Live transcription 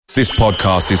This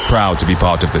podcast is proud to be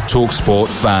part of the TalkSport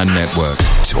Fan Network.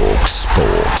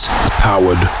 TalkSport.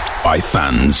 Powered by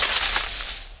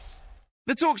fans.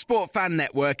 The TalkSport Fan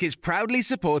Network is proudly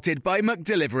supported by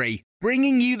McDelivery,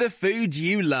 bringing you the food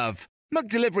you love.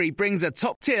 McDelivery brings a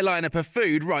top-tier lineup of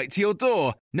food right to your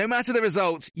door. No matter the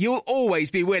result, you'll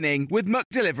always be winning with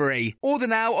McDelivery. Order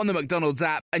now on the McDonald's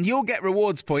app and you'll get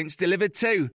rewards points delivered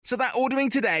too. So that ordering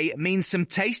today means some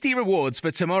tasty rewards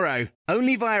for tomorrow.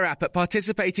 Only via app at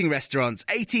participating restaurants.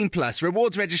 18 plus.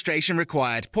 Rewards registration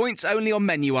required. Points only on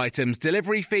menu items.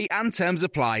 Delivery fee and terms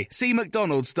apply. See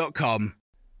mcdonalds.com.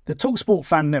 The TalkSport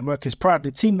Fan Network is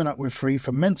proudly teaming up with Free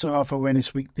for Mental Health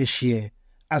Awareness Week this year.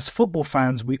 As football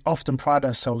fans, we often pride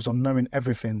ourselves on knowing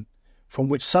everything, from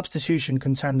which substitution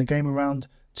can turn the game around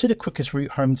to the quickest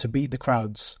route home to beat the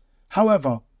crowds.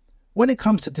 However, when it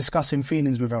comes to discussing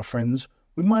feelings with our friends,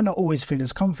 we might not always feel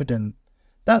as confident.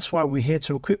 That's why we're here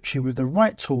to equip you with the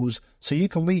right tools so you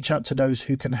can reach out to those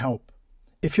who can help.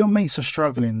 If your mates are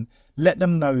struggling, let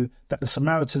them know that the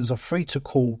Samaritans are free to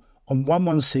call on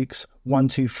 116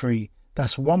 123.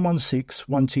 That's 116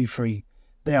 123.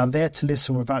 They are there to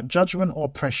listen without judgment or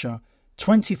pressure,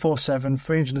 24/7,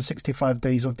 365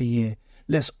 days of the year.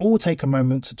 Let's all take a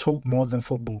moment to talk more than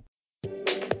football.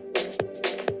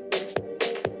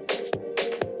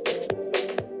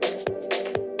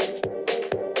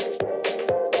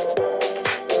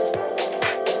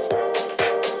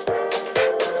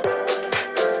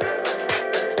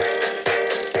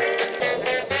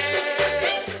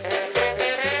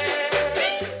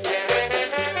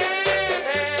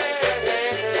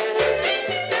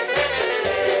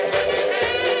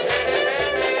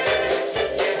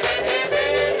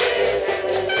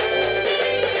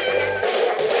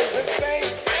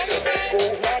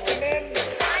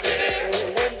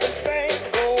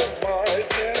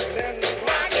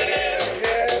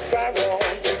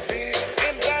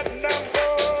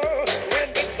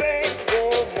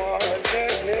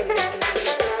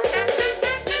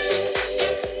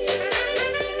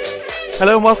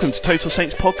 Hello and welcome to Total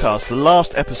Saints Podcast, the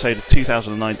last episode of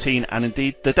 2019 and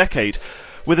indeed the decade,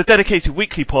 with a dedicated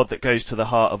weekly pod that goes to the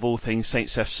heart of all things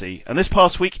Saints FC. And this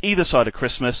past week, either side of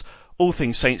Christmas, all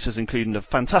things Saints has included a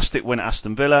fantastic win at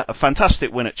Aston Villa, a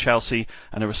fantastic win at Chelsea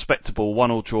and a respectable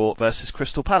 1-1 draw versus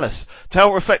Crystal Palace. To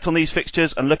help reflect on these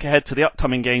fixtures and look ahead to the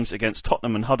upcoming games against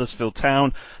Tottenham and Huddersfield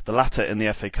Town, the latter in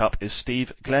the FA Cup, is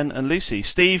Steve, Glenn and Lucy.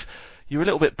 Steve, you were a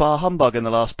little bit bar humbug in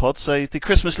the last pod, so did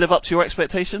Christmas live up to your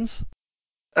expectations?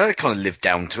 I kind of lived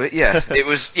down to it, yeah. It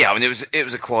was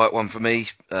a quiet one for me.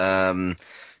 Ran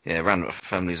with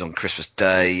families on Christmas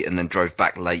Day and then drove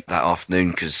back late that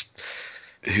afternoon because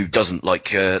who doesn't like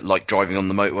driving on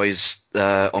the motorways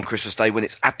on Christmas Day when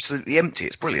it's absolutely empty?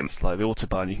 It's brilliant. It's like the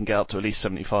Autobahn, you can get up to at least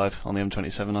 75 on the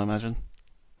M27, I imagine.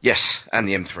 Yes, and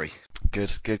the M3.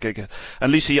 Good.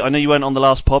 And Lucy, I know you weren't on the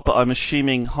last pod, but I'm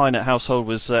assuming Highnet household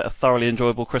was a thoroughly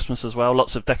enjoyable Christmas as well.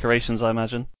 Lots of decorations, I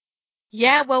imagine.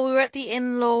 Yeah, well, we were at the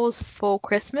in-laws for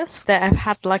Christmas. I've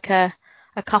had like a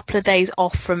couple of days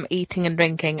off from eating and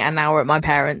drinking, and now we're at my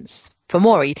parents' for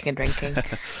more eating and drinking.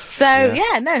 So,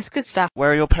 yeah, it's good stuff.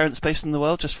 Where are your parents based in the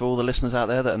world, just for all the listeners out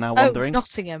there that are now wondering?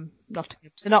 Nottingham.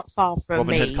 So not far from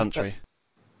Robin me. Hood country.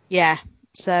 Yeah,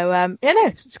 so,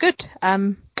 it's good.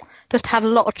 Just had a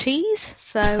lot of cheese,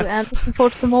 so looking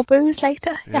forward to some more booze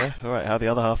later. Yeah, all right, how the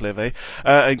other half live, eh?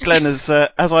 And Glenn, as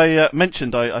I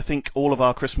mentioned, I think all of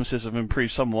our Christmases have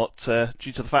improved somewhat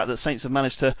due to the fact that Saints have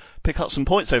managed to pick up some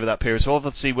points over that period. So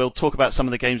obviously we'll talk about some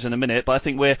of the games in a minute, but I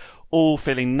think we're all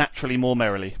feeling naturally more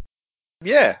merrily.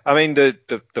 Yeah, I mean,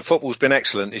 the football's been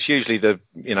excellent. It's usually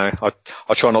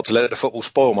I try not to let the football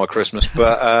spoil my Christmas,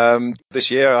 but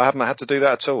this year I haven't had to do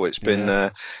that at all. It's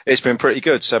been pretty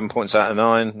good. 7 points out of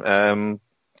 9.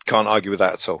 Can't argue with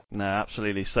that at all. No,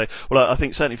 absolutely. So, well, I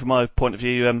think certainly from my point of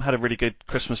view, had a really good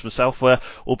Christmas myself.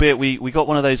 Albeit we got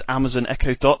one of those Amazon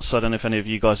Echo Dots. I don't know if any of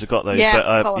you guys have got those.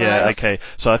 Yeah, but, okay.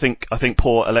 So I think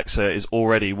poor Alexa is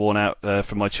already worn out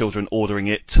from my children ordering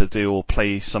it to do or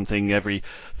play something every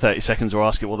 30 seconds or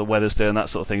ask it what the weather's doing, that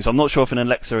sort of thing. So I'm not sure if an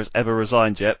Alexa has ever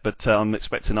resigned yet, but I'm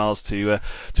expecting ours to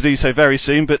do so very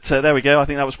soon. But there we go. I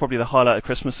think that was probably the highlight of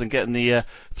Christmas, and getting the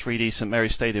 3D St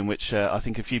Mary's Stadium, which I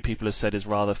think a few people have said is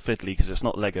rather fiddly because it's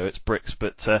not Lego, it's bricks.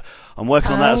 But I'm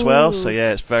working on that as well. So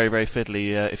yeah, it's very, very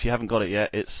fiddly. If you haven't got it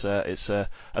yet, it's a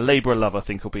labour of love, I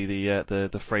think will be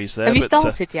the phrase there. Have you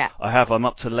started yet? I have. I'm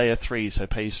up to layer 3, so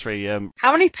page 3.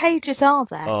 How many pages are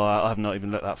there? Oh, I have not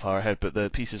even looked that far ahead, but the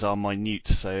pieces are minute,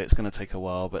 so it's going to take a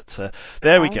while. But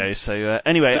there we go. So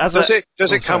anyway,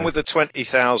 does it come with the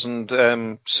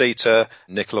 20,000 seater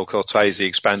Nicola Cortese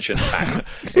expansion pack?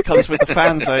 It comes with the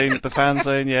fan zone. The fan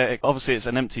zone, yeah. Obviously, it's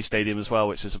an empty stadium as well,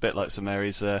 which which is a bit like St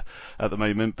Mary's at the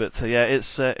moment. But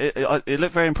it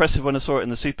looked very impressive when I saw it in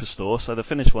the Superstore. So the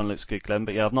finished one looks good, Glenn.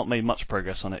 But yeah, I've not made much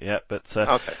progress on it yet. But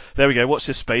okay. There we go. Watch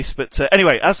this space. But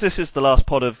anyway, as this is the last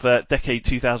pod of decade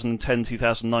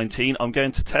 2010-2019, I'm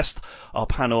going to test our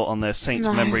panel on their Saints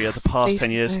memory of the past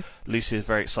 10 years. Lucy is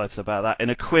very excited about that.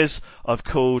 In a quiz I've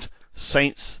called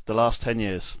Saints the Last 10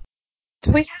 Years.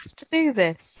 Do we have to do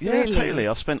this? Yeah, really? Totally.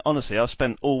 I've spent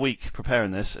all week preparing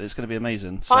this. It's going to be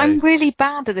amazing. So, I'm really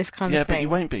bad at this kind of thing.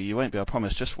 Yeah, but you won't be. I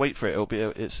promise. Just wait for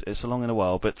it. It's along in a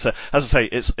while. But as I say,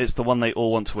 it's the one they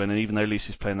all want to win. And even though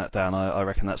Lucy's playing that down, I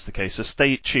reckon that's the case. So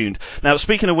stay tuned. Now,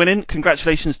 speaking of winning,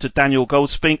 congratulations to Daniel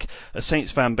Goldspink, a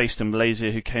Saints fan based in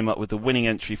Malaysia, who came up with the winning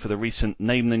entry for the recent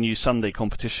Name the New Sunday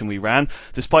competition we ran,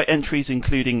 despite entries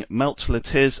including Melt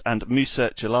Latiz and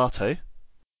Musa Gelato.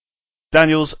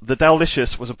 Daniel's The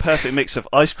Delicious was a perfect mix of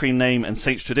ice cream name and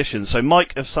Saints tradition. So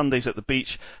Mike of Sundays at the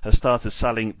Beach has started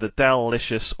selling The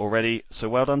Delicious already. So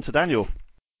well done to Daniel.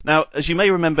 Now, as you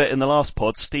may remember in the last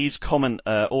pod, Steve's comment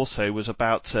also was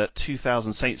about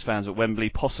 2,000 Saints fans at Wembley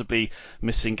possibly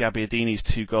missing Gabbiadini's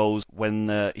 2 goals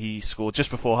when he scored just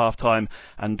before half-time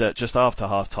and just after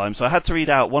half-time. So I had to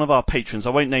read out one of our patrons. I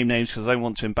won't name names because I don't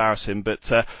want to embarrass him,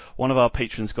 but one of our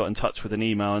patrons got in touch with an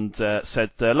email and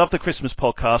said, love the Christmas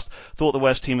podcast, thought the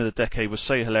worst team of the decade was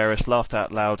so hilarious, laughed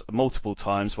out loud multiple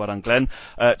times. Well done, Glenn.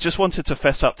 Just wanted to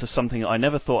fess up to something I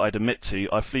never thought I'd admit to.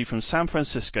 I flew from San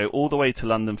Francisco all the way to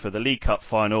London for the League Cup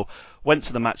final, went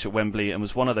to the match at Wembley and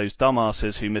was one of those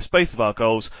dumbasses who missed both of our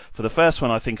goals. For the first one,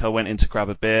 I think I went in to grab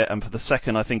a beer, and for the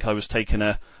second, I think I was taking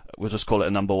we'll just call it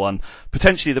a number one.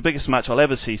 Potentially the biggest match I'll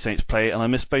ever see Saints play, and I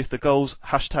missed both the goals. #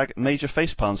 major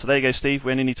facepalm. So there you go, Steve.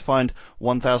 We only need to find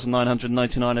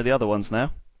 1,999 of the other ones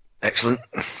now. Excellent.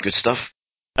 Good stuff.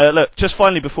 Look, just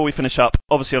finally before we finish up,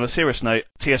 obviously on a serious note,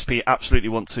 TSP absolutely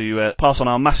want to pass on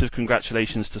our massive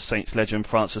congratulations to Saints legend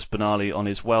Francis Benali on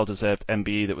his well-deserved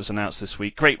MBE that was announced this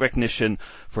week. Great recognition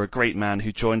for a great man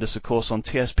who joined us, of course, on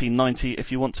TSP 90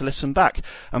 if you want to listen back.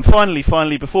 And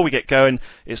finally, before we get going,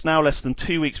 it's now less than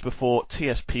 2 weeks before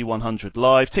TSP 100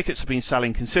 live. Tickets have been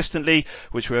selling consistently,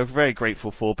 which we're very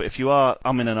grateful for, but if you are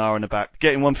umming and ahhing about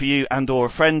getting one for you and or a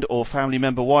friend or family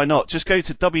member, why not? Just go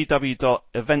to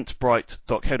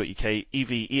www.eventbrite.co.uk,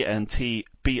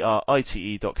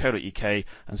 eventbrite.co.uk,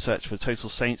 and search for Total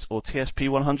Saints or TSP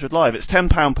 100 Live. It's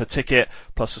 £10 per ticket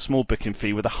plus a small booking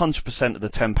fee, with 100% of the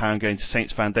 £10 going to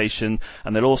Saints Foundation,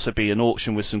 and there'll also be an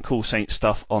auction with some cool Saints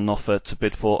stuff on offer to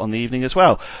bid for on the evening as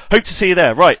well. Hope to see you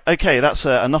there. Right, okay, that's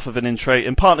enough of an intro.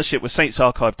 In partnership with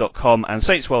saintsarchive.com and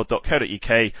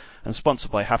saintsworld.co.uk and sponsored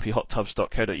by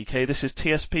happyhottubs.co.uk, this is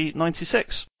TSP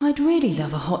 96. I'd really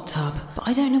love a hot tub, but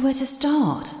I don't know where to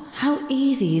start. How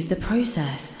easy is the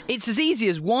process? It's as easy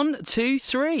as 1, 2,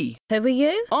 3. Who are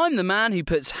you? I'm the man who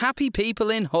puts happy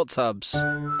people in hot tubs.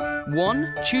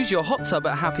 1. Choose your hot tub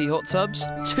at Happy Hot Tubs.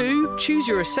 2. Choose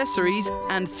your accessories.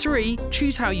 And 3.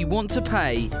 Choose how you want to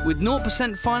pay. With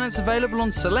 0% finance available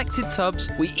on selected tubs,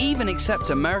 we even accept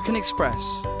American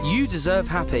Express. You deserve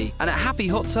happy. And at Happy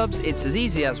Hot Tubs, it's as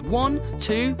easy as 1,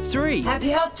 2, 3.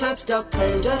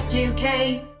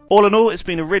 happyhottubs.co.uk. All in all, it's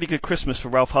been a really good Christmas for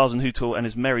Ralph Hasenhüttl and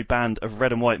his merry band of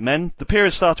red and white men. The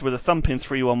period started with a thumping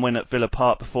 3-1 win at Villa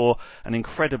Park before an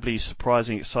incredibly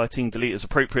surprising, exciting, delete as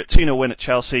appropriate 2-0 win at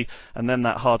Chelsea, and then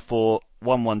that hard-fought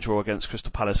 1-1 draw against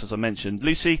Crystal Palace, as I mentioned.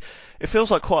 Lucy, it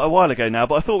feels like quite a while ago now,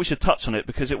 but I thought we should touch on it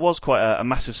because it was quite a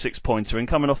massive 6-pointer, and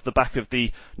coming off the back of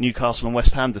the Newcastle and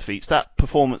West Ham defeats, that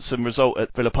performance and result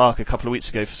at Villa Park a couple of weeks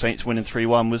ago for Saints winning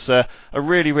 3-1 was a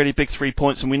really, really big 3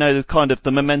 points, and we know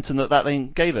the momentum that thing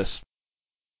gave us.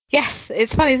 Yes,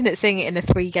 it's funny, isn't it, seeing it in a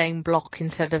 3-game block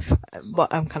instead of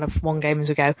kind of 1 game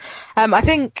ago. I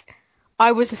think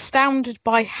I was astounded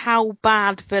by how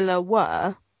bad Villa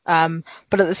were,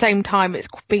 but at the same time, it's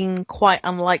been quite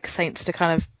unlike Saints to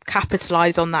kind of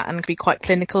capitalise on that and be quite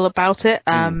clinical about it.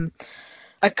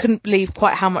 I couldn't believe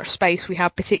quite how much space we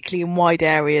have, particularly in wide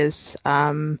areas.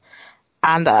 And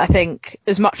I think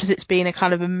as much as it's been a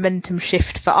kind of momentum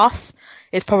shift for us,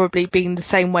 it's probably been the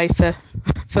same way for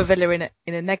Villa in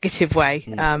a negative way.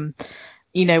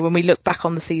 When we look back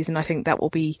on the season, I think that will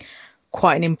be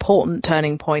quite an important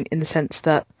turning point in the sense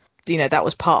that, that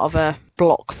was part of a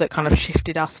block that kind of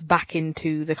shifted us back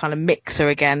into the kind of mixer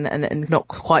again and not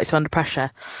quite so under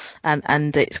pressure.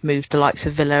 And it's moved the likes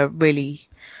of Villa really,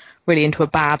 really into a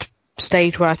bad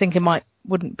stage where I think it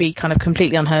wouldn't be kind of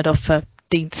completely unheard of for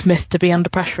Dean Smith to be under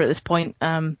pressure at this point,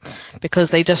 because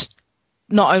they just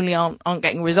not only aren't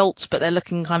getting results, but they're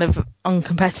looking kind of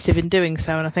uncompetitive in doing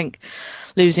so. And I think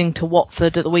losing to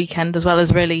Watford at the weekend as well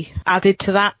has really added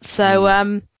to that. So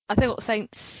I think what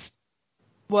Saints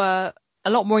were a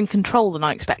lot more in control than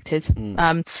I expected.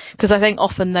 Because I think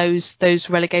often those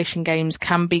relegation games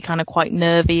can be kind of quite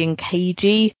nervy and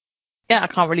cagey. Yeah, I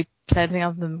can't really say anything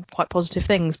other than quite positive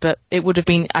things, but it would have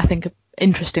been, I think, an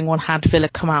interesting one had Villa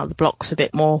come out of the blocks a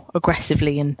bit more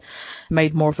aggressively and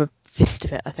made more of a fist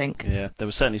of it, I think. Yeah, there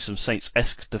was certainly some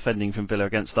Saints-esque defending from Villa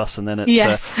against us, and then at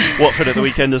Watford at the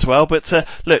weekend as well. But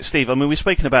look, Steve, I mean, we've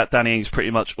spoken about Danny Ings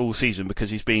pretty much all season because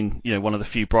he's been, one of the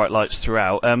few bright lights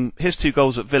throughout. His 2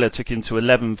 goals at Villa took him to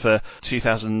 11 for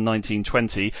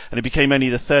 2019-20, and he became only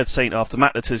the third Saint after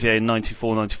Matt Le Tissier in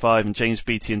 94-95 and James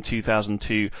Beattie in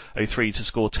 2002-03 to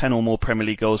score 10 or more Premier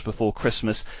League goals before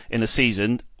Christmas in a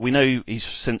season. We know he's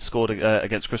since scored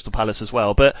against Crystal Palace as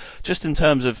well, but just in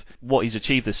terms of what he's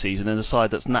achieved this season and a side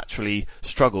that's naturally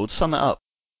struggled, sum it up.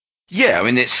 Yeah, I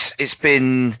mean, it's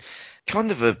been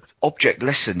kind of an object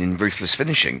lesson in ruthless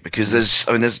finishing because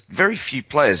there's very few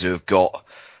players who have got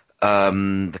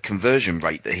the conversion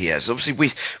rate that he has.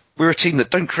 Obviously, we're a team that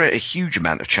don't create a huge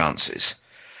amount of chances,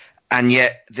 and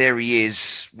yet there he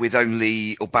is with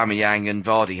only Aubameyang and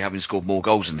Vardy having scored more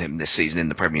goals than him this season in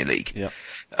the Premier League. Yeah.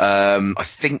 I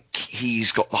think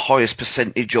he's got the highest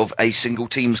percentage of a single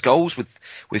team's goals with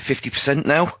 50%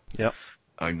 now. Yeah.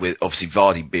 I mean, with obviously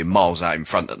Vardy being miles out in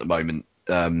front at the moment,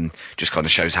 just kind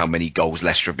of shows how many goals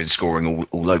Leicester have been scoring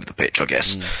all over the pitch, I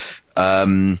guess.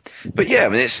 But yeah, I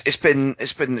mean, it's been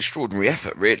an extraordinary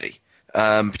effort, really.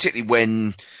 Particularly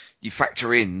when you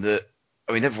factor in that,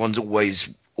 I mean, everyone's always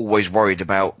worried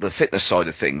about the fitness side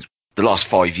of things. The last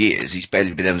 5 years, he's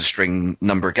barely been able to string a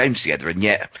number of games together, and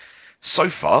yet so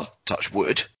far, touch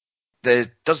wood,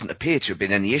 there doesn't appear to have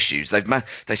been any issues.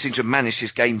 They seem to have managed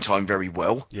his game time very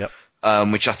well. Yep.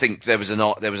 Which I think there was an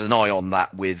eye on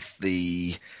that with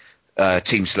the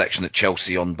team selection at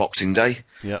Chelsea on Boxing Day.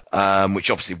 Yep.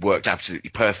 Which obviously worked absolutely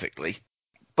perfectly.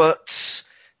 But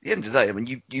at the end of the day, I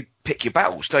mean, you pick your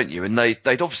battles, don't you? And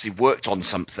they'd obviously worked on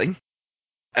something.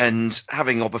 And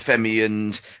having Obafemi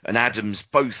and Adams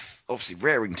both obviously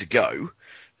raring to go,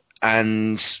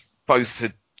 and both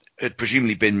had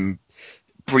presumably been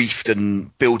briefed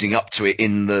and building up to it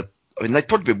they'd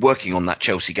probably been working on that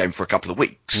Chelsea game for a couple of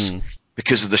weeks.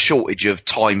 Because of the shortage of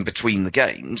time between the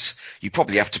games, you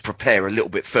probably have to prepare a little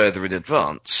bit further in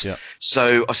advance. Yeah.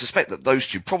 So I suspect that those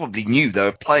two probably knew they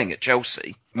were playing at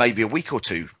Chelsea maybe a week or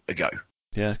two ago.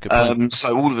 Yeah, good point.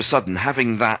 So all of a sudden,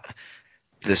 having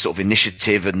the sort of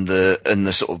initiative and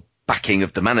the sort of backing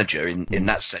of the manager in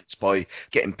that sense by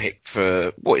getting picked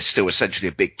for what is still essentially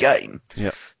a big game.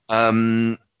 Yeah.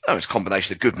 It's a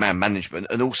combination of good man management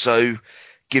and also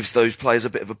gives those players a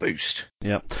bit of a boost.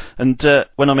 Yeah. And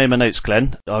when I made my notes,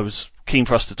 Glenn, I was keen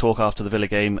for us to talk after the Villa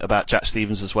game about Jack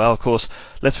Stephens as well. Of course,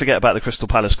 let's forget about the Crystal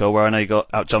Palace goal where I know he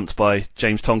got outjumped by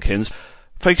James Tompkins.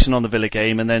 Focusing on the Villa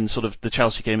game and then sort of the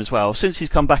Chelsea game as well. Since he's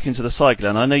come back into the side,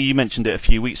 Glenn, I know you mentioned it a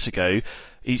few weeks ago,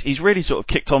 he's really sort of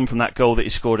kicked on from that goal that he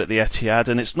scored at the Etihad,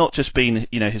 and it's not just been,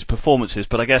 his performances,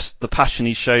 but I guess the passion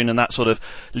he's shown and that sort of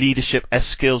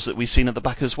leadership-esque skills that we've seen at the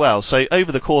back as well. So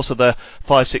over the course of the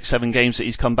 5, 6, 7 games that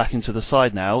he's come back into the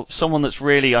side now, someone that's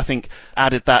really, I think,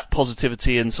 added that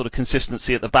positivity and sort of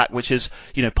consistency at the back, which is,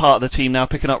 part of the team now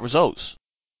picking up results.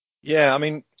 Yeah, I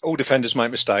mean, all defenders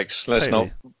make mistakes. Let's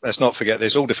not forget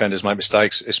this. All defenders make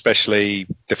mistakes, especially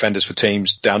defenders for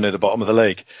teams down near the bottom of the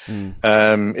league.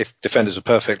 If defenders are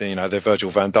perfect, then, they're Virgil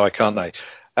van Dijk, aren't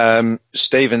they?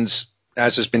 Stephens,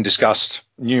 as has been discussed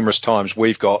numerous times,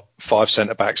 we've got 5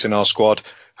 centre-backs in our squad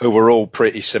who are all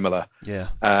pretty similar. Yeah.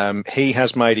 He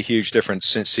has made a huge difference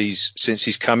since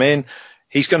he's come in.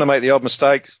 He's going to make the odd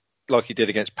mistake like he did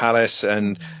against Palace,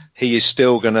 and he is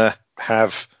still going to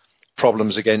have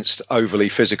problems against overly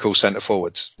physical centre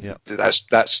forwards. Yeah.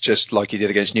 That's just like he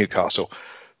did against Newcastle.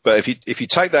 But if you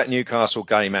take that Newcastle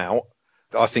game out,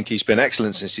 I think he's been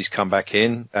excellent since he's come back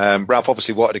in. Ralph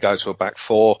obviously wanted to go to a back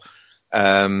four,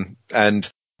 and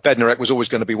Bednarek was always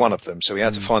going to be one of them, so he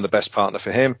had to find the best partner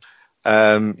for him.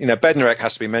 Bednarek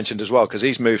has to be mentioned as well because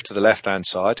he's moved to the left-hand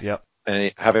side,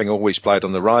 and having always played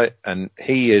on the right, and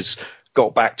he has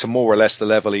got back to more or less the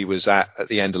level he was at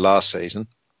the end of last season.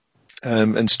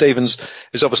 And Stephens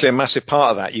is obviously a massive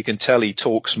part of that. You can tell he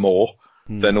talks more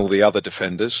than all the other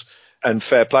defenders, and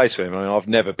fair play to him. I mean, I've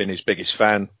never been his biggest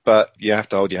fan, but you have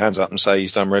to hold your hands up and say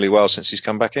he's done really well since he's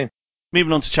come back in.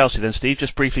 Moving on to Chelsea then, Steve,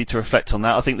 just briefly to reflect on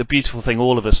that. I think the beautiful thing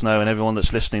all of us know, and everyone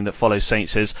that's listening that follows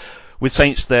Saints, is with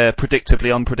Saints they're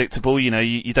predictably unpredictable.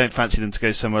 You don't fancy them to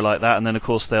go somewhere like that, and then of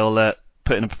course they'll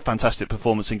put in a fantastic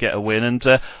performance and get a win. And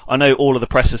I know all of the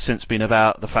press has since been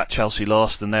about the fact Chelsea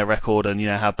lost and their record and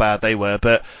how bad they were,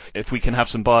 but if we can have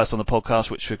some bias on the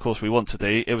podcast, which of course we want to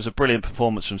do, it was a brilliant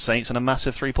performance from Saints and a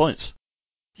massive 3 points.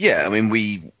 Yeah, I mean,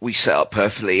 we set up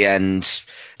perfectly, and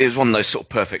it was one of those sort of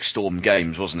perfect storm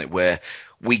games, wasn't it, where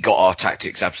we got our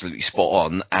tactics absolutely spot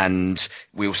on, and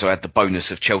we also had the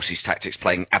bonus of Chelsea's tactics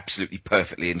playing absolutely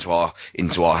perfectly into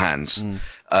our hands.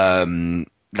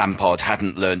 Lampard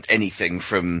hadn't learned anything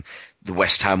from the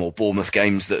West Ham or Bournemouth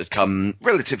games that had come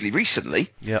relatively recently,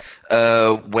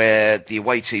 where the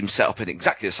away team set up in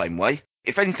exactly the same way.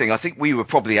 If anything, I think we were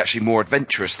probably actually more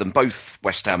adventurous than both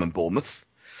West Ham and Bournemouth.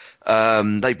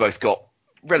 They both got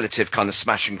relative kind of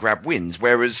smash and grab wins,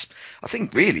 whereas I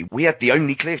think really we had the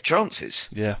only clear chances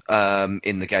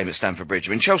in the game at Stamford Bridge.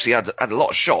 I mean, Chelsea had a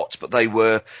lot of shots, but they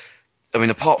were, I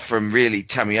mean, apart from really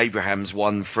Tammy Abraham's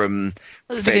one from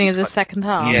at the beginning of the second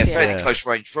half. Fairly close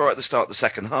range right at the start of the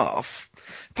second half.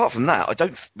 Apart from that, I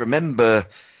don't remember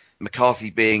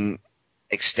McCarthy being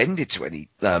extended to any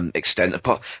extent.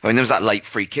 I mean, there was that late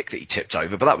free kick that he tipped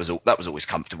over, but that was always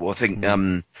comfortable. I think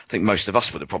most of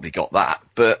us would have probably got that,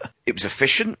 but it was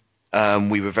efficient.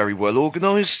 We were very well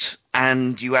organised,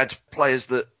 and you had players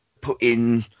that put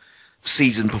in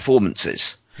season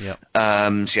performances. So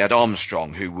you had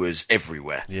Armstrong, who was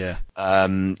everywhere. You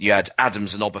had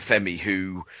Adams and Obafemi,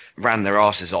 who ran their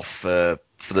asses off for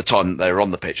the time that they were on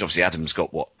the pitch. Obviously, Adams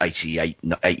got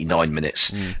 89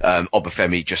 minutes.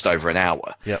 Obafemi just over an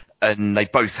hour. And they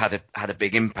both had a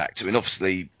big impact. I mean,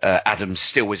 obviously, Adams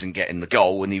still isn't getting the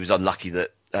goal, and he was unlucky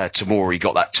that Tomori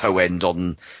got that toe end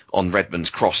on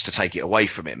Redmond's cross to take it away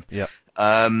from him.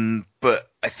 But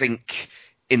I think,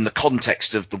 in the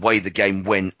context of the way the game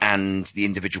went and the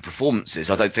individual performances,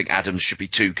 I don't think Adams should be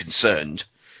too concerned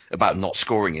about not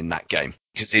scoring in that game,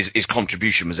 because his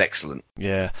contribution was excellent.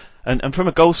 And from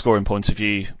a goal scoring point of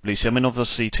view, Lucy, I mean,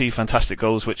 obviously 2 fantastic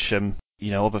goals, which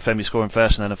Obafemi scoring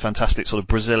first, and then a fantastic sort of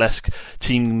Brazil-esque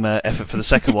team effort for the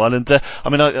second one. And I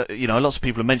mean, lots of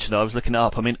people have mentioned it. I was looking it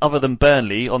up. I mean, other than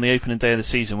Burnley on the opening day of the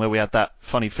season, where we had that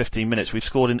funny 15 minutes, we've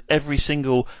scored in every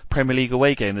single Premier League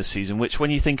away game this season, which, when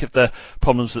you think of the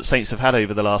problems that Saints have had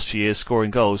over the last few years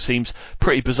scoring goals, seems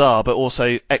pretty bizarre, but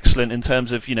also excellent in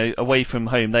terms of, away from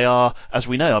home. They are, as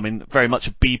we know, I mean, very much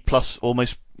a B+,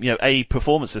 almost, A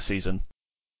performance this season.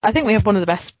 I think we have one of the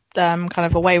best kind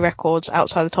of away records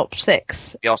outside the top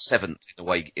 6. We are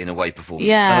 7th in away performance.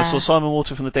 And I saw Simon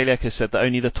Walter from the Daily Echo said that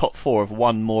only the top 4 have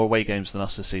won more away games than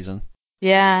us this season.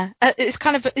 It's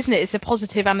kind of, isn't it? It's a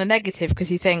positive and a negative, because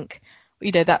you think,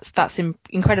 that's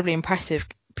incredibly impressive,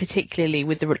 particularly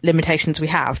with the limitations we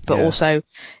have. But also,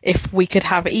 if we could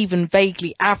have even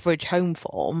vaguely average home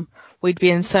form, we'd be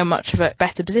in so much of a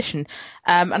better position.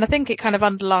 And I think it kind of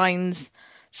underlines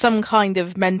some kind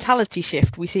of mentality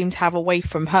shift we seem to have away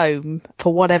from home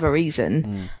for whatever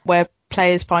reason, where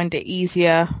players find it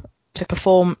easier to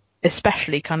perform,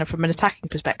 especially kind of from an attacking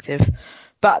perspective.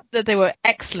 But that they were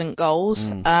excellent goals,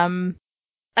 and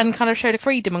kind of showed a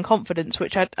freedom and confidence,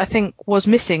 which I think was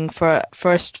missing for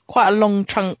quite a long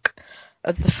chunk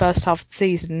of the first half of the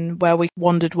season, where we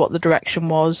wondered what the direction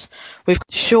was. We've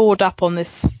shored up on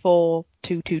this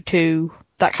 4-2-2-2.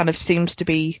 That kind of seems to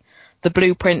be the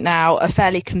blueprint now, a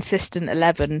fairly consistent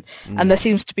 11, and there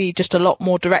seems to be just a lot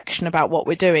more direction about what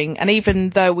we're doing. And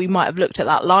even though we might have looked at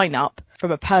that lineup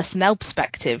from a personnel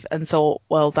perspective and thought,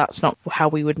 well, that's not how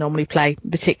we would normally play,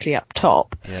 particularly up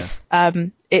top,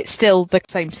 it's still the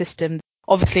same system.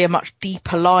 Obviously a much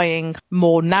deeper lying,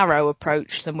 more narrow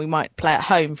approach than we might play at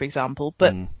home, for example,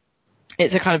 but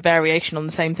it's a kind of variation on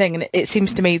the same thing. And it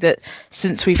seems to me that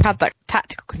since we've had that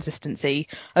tactical consistency,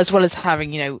 as well as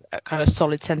having, a kind of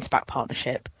solid centre-back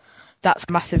partnership, that's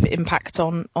a massive impact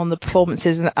on the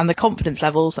performances and the confidence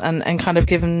levels, and kind of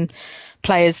given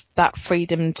players that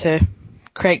freedom to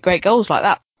create great goals like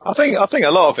that. I think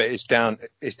a lot of it is down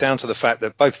to the fact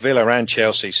that both Villa and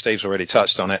Chelsea, Steve's already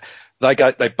touched on it,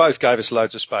 they both gave us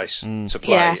loads of space to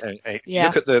play.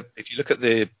 If you look at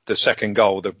the second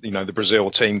goal, the Brazil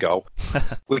team goal,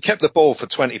 we kept the ball for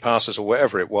 20 passes or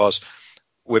whatever it was.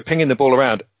 We're pinging the ball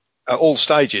around at all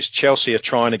stages. Chelsea are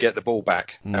trying to get the ball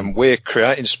back, and we're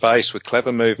creating space with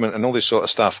clever movement and all this sort of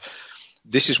stuff.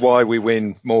 This is why we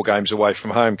win more games away from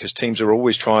home, because teams are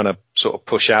always trying to sort of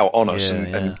push out on us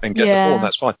and get the ball, and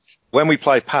that's fine. When we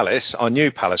played Palace, I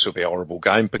knew Palace would be a horrible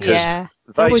game, because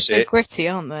they sit so gritty,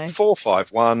 aren't they?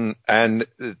 4-5-1, and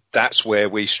that's where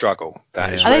we struggle.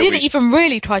 They didn't even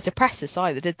really try to press us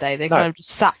either, did they? They kind of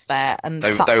just sat there and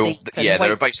they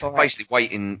were basically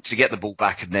waiting to get the ball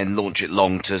back and then launch it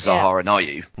long to Zaha and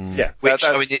Ayew.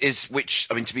 Which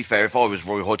to be fair, if I was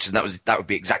Roy Hodgson, that would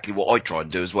be exactly what I'd try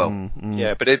and do as well.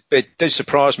 Yeah, but it did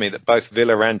surprise me that both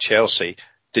Villa and Chelsea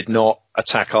did not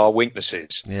attack our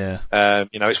weaknesses.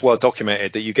 It's well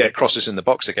documented that you get crosses in the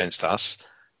box against us,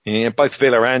 Both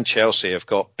Villa and Chelsea have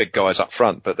got big guys up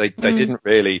front, but they didn't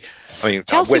really. I mean,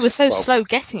 Chelsea was so slow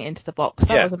getting it into the box.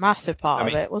 That was a massive part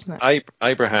of it, wasn't it?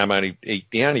 Abraham only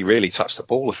really touched the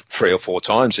ball 3 or 4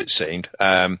 times, it seemed,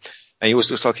 and he always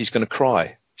looks like he's going to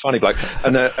cry. Funny bloke.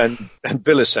 And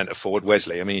Villa's centre forward,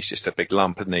 Wesley. I mean, he's just a big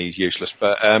lump, and he's useless.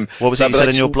 But what was it you said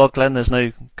in your blog, Glenn? There's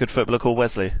no good footballer called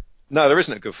Wesley. No, there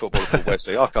isn't a good footballer called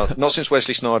Wesley. I can't. Not since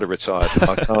Wesley Sneijder retired.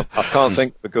 I can't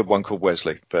think of a good one called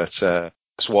Wesley. But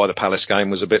that's why the Palace game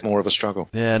was a bit more of a struggle.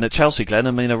 Yeah, and at Chelsea, Glenn,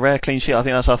 I mean, a rare clean sheet. I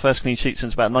think that's our first clean sheet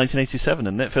since about 1987,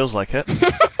 and it feels like it.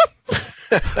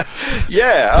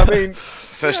 Yeah, I mean.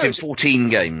 First in 14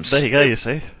 games. There you go, you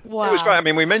see. Wow. It was great. I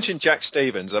mean, we mentioned Jack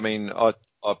Stevens. I mean, I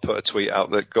put a tweet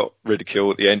out that got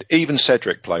ridiculed at the end. Even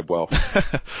Cedric played well.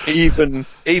 even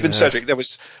Cedric. There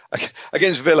was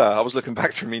against Villa. I was looking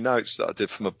back through my notes that I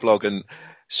did from a blog, and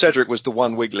Cedric was the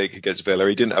one weak link against Villa.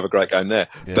 He didn't have a great game there.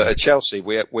 Yeah. But at Chelsea,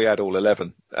 we had all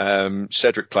 11.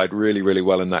 Cedric played really, really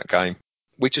well in that game.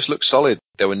 We just looked solid.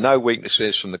 There were no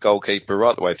weaknesses from the goalkeeper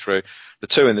right the way through. The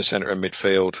 2 in the centre of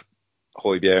midfield,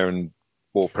 Højbjerg and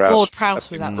Ward-Prowse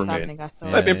was outstanding, I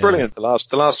thought. They've been brilliant the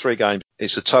last 3 games.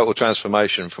 It's a total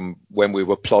transformation from when we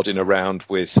were plodding around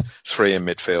with 3 in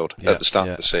midfield at the start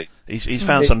of the season. He's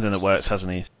found something that works,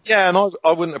 hasn't he? Yeah, and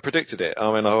I wouldn't have predicted it.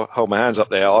 I mean, I'll hold my hands up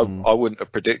there. I wouldn't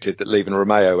have predicted that leaving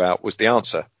Romeo out was the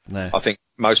answer. No. I think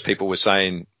most people were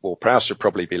saying, well, Prowse should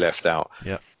probably be left out.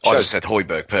 Yeah. I just said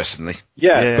Højbjerg personally.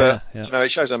 Yeah, you know,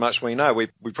 it shows how much we know. We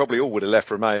probably all would have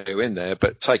left Romeo in there,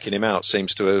 but taking him out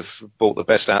seems to have brought the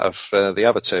best out of the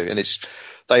other 2. And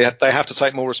they have to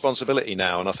take more responsibility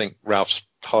now. And I think Ralph's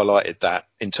highlighted that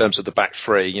in terms of the back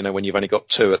 3. You know, when you've only got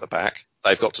 2 at the back,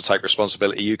 they've got to take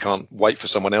responsibility. You can't wait for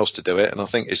someone else to do it. And I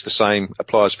think it's the same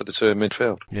applies for the 2 in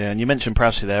midfield. Yeah, and you mentioned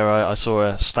Prowse there. I saw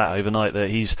a stat overnight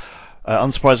that he's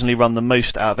unsurprisingly run the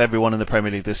most out of everyone in the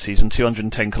Premier League this season,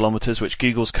 210 kilometres, which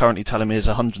Google's currently telling me is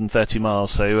 130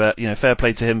 miles. So, fair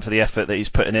play to him for the effort that he's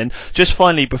putting in. Just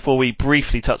finally, before we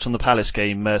briefly touch on the Palace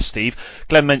game, Steve,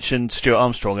 Glenn mentioned Stuart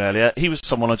Armstrong earlier. He was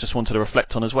someone I just wanted to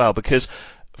reflect on as well, because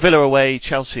Villa away,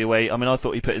 Chelsea away, I mean, I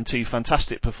thought he put in 2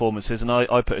 fantastic performances, and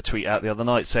I put a tweet out the other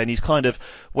night saying he's kind of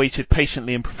waited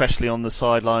patiently and professionally on the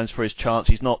sidelines for his chance.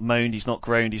 He's not moaned, he's not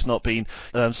groaned, he's not been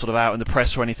sort of out in the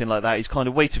press or anything like that. He's kind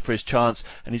of waited for his chance,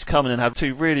 and he's come in and had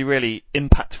 2 really, really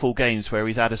impactful games where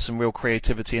he's added some real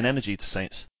creativity and energy to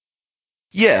Saints.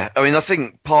 Yeah, I mean, I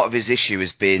think part of his issue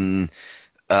has been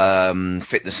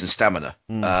fitness and stamina,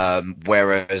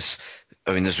 whereas...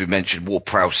 I mean, as we mentioned,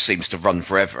 Ward-Prowse seems to run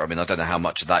forever. I mean, I don't know how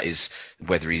much of that is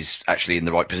whether he's actually in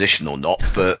the right position or not,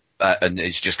 but and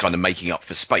it's just kind of making up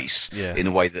for space in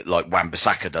a way that like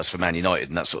Wan-Bissaka does for Man United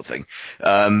and that sort of thing.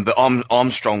 But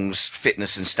Armstrong's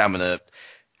fitness and stamina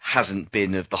hasn't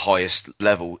been of the highest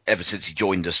level ever since he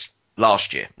joined us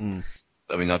last year.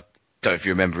 I mean, I don't know if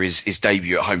you remember his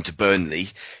debut at home to Burnley.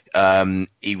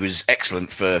 He was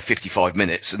excellent for 55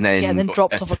 minutes and then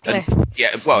dropped off a cliff.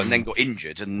 And then got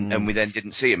injured and we then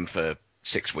didn't see him for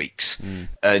 6 weeks.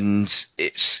 And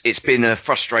it's been a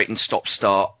frustrating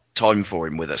stop-start time for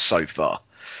him with us so far.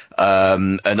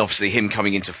 And obviously him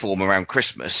coming into form around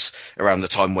Christmas, around the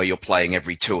time where you're playing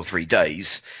every 2 or 3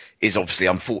 days, is obviously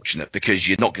unfortunate because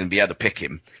you're not going to be able to pick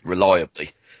him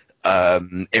reliably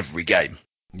every game.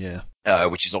 Yeah.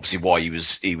 Which is obviously why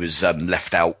he was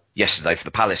left out yesterday for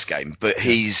the Palace game. But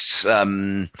he's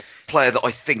a player that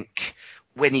I think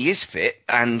when he is fit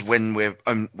and when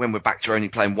we're back to only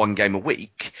playing 1 game a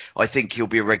week, I think he'll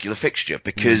be a regular fixture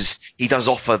because he does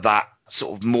offer that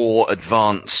sort of more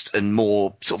advanced and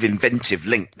more sort of inventive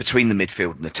link between the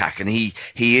midfield and attack. And he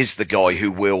is the guy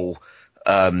who will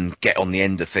get on the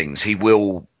end of things. He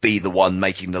will be the one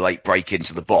making the late break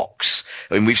into the box.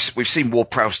 I mean, we've seen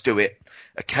Ward-Prowse do it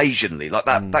occasionally, like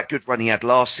that good run he had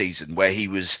last season where he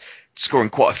was scoring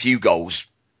quite a few goals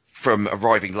from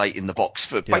arriving late in the box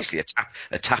for basically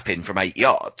a tap in from 8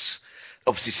 yards.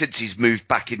 Obviously, since he's moved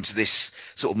back into this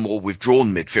sort of more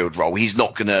withdrawn midfield role, he's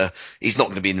not gonna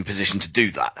be in a position to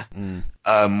do that.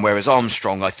 Whereas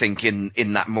Armstrong, I think,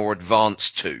 in that more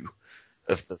advanced 2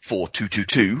 of the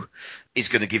 4-2-2-2 is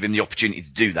going to give him the opportunity to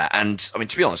do that. And I mean,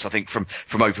 to be honest, I think from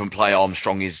open play,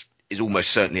 Armstrong is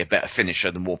almost certainly a better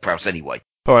finisher than Ward-Prowse anyway.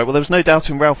 All right, well, there was no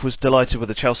doubting Ralph was delighted with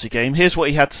the Chelsea game. Here's what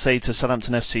he had to say to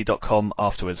SouthamptonFC.com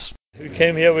afterwards. We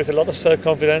came here with a lot of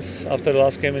self-confidence after the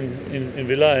last game in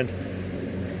Villa,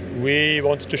 and we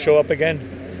wanted to show up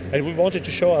again. And we wanted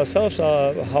to show ourselves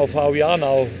how far we are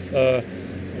now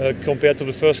compared to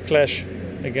the first clash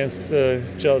against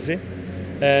Chelsea.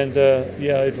 And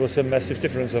it was a massive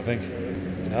difference, I think.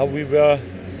 We were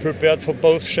prepared for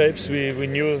both shapes. We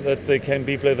knew that they can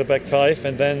be play the back 5,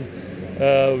 and then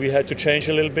we had to change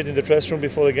a little bit in the dressing room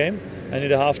before the game, and in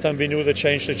the halftime we knew they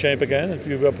changed the shape again, and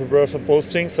we were prepared for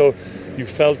both things. So you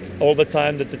felt all the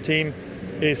time that the team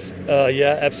is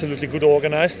absolutely good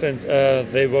organized, and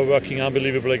they were working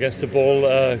unbelievable against the ball,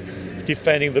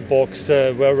 defending the box,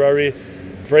 were very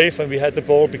brave when we had the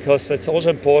ball, because that's also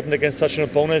important against such an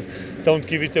opponent. Don't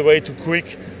give it away too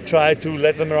quick. Try to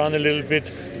let them run a little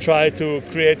bit. Try to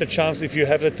create a chance if you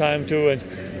have the time to. And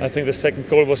I think the second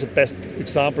goal was the best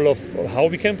example of how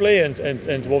we can play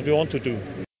and what we want to do.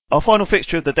 Our final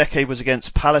fixture of the decade was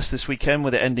against Palace this weekend,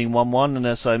 with it ending 1-1. And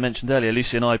as I mentioned earlier,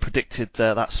 Lucy and I predicted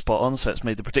that spot on, so it's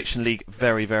made the Prediction League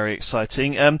very, very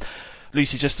exciting.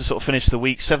 Lucy, just to sort of finish the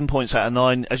week, 7 points out of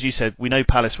 9. As you said, we know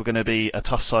Palace were going to be a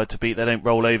tough side to beat. They don't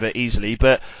roll over easily.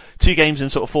 But 2 games in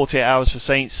sort of 48 hours for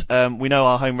Saints. We know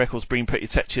our home record's been pretty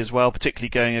touchy as well, particularly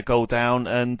going a goal down.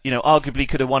 And, arguably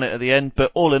could have won it at the end.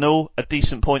 But all in all, a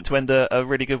decent point to end a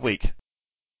really good week.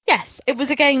 Yes, it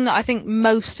was a game that I think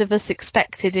most of us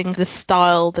expected in the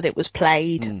style that it was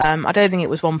played. I don't think it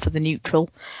was one for the neutral.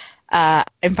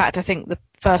 In fact, I think the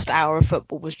first hour of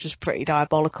football was just pretty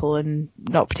diabolical and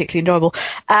not particularly enjoyable.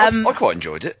 I quite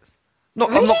enjoyed it.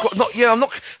 I'm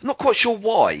not quite sure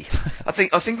why. I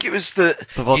think it was the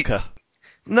vodka.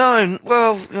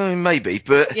 Maybe,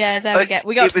 but yeah, there we go.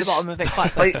 We got to the bottom of it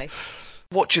quite quickly.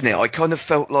 Watching it, I kind of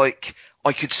felt like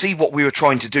I could see what we were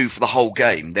trying to do for the whole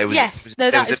game. That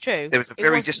is true. There was a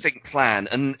very distinct plan,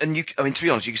 and to be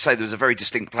honest, you could say there was a very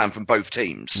distinct plan from both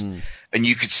teams, and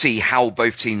you could see how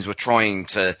both teams were trying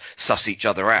to suss each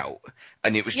other out,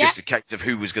 and it was just a case of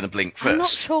who was going to blink first. I'm not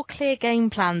sure clear game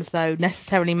plans though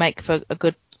necessarily make for a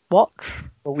good watch.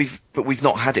 Well, we've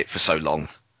not had it for so long.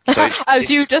 So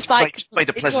you just made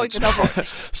a pleasant surprise.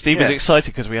 Steve was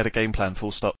excited because we had a game plan.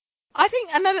 Full stop. I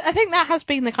think that has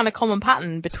been the kind of common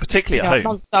pattern particularly at home,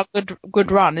 amongst our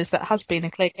good run, is that has been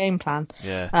a clear game plan.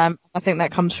 Yeah. I think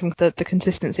that comes from the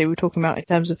consistency we're talking about in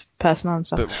terms of personnel and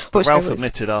stuff. But Ralph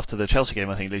admitted after the Chelsea game,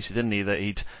 I think, Lucy, didn't he,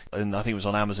 that and I think it was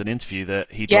on Amazon interview, that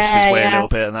he'd lost his way a little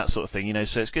bit and that sort of thing,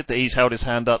 so it's good that he's held his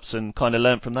hand up and kind of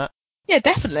learned from that. Yeah,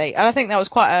 definitely. And I think that was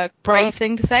quite a brave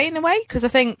thing to say in a way, because I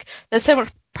think there's so much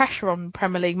pressure on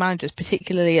Premier League managers,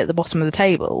 particularly at the bottom of the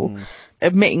table.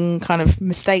 Admitting kind of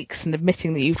mistakes and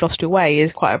admitting that you've lost your way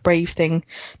is quite a brave thing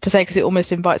to say, because it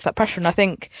almost invites that pressure. And I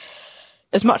think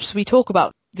as much as we talk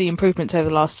about the improvements over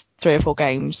the last 3 or 4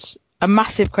 games, a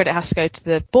massive credit has to go to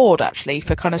the board actually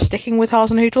for kind of sticking with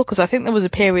Hasenhüttl, because I think there was a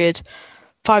period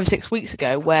 5 or 6 weeks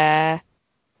ago where,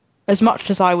 as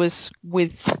much as I was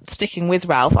sticking with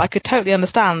Ralph, I could totally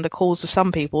understand the calls of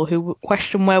some people who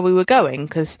questioned where we were going,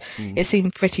 because it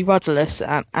seemed pretty rudderless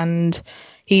and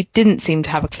he didn't seem to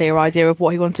have a clear idea of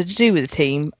what he wanted to do with the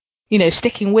team.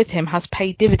 Sticking with him has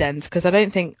paid dividends, because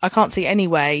I can't see any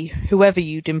way whoever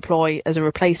you'd employ as a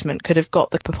replacement could have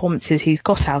got the performances he's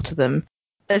got out of them.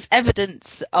 There's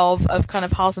evidence of kind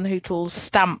of Hasenhüttl's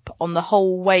stamp on the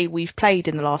whole way we've played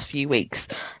in the last few weeks.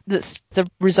 That's the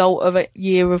result of a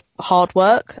year of hard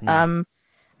work. And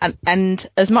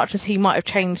as much as he might have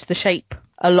changed the shape,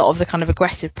 a lot of the kind of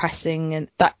aggressive pressing and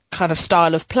that kind of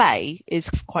style of play is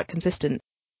quite consistent.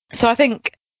 So I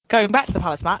think, going back to the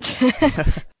Palace match,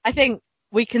 I think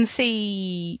we can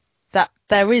see that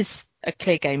there is a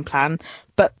clear game plan,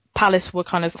 but Palace were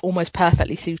kind of almost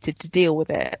perfectly suited to deal with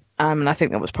it. And I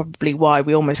think that was probably why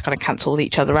we almost kind of cancelled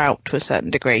each other out to a certain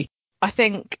degree. I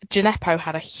think Djenepo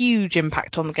had a huge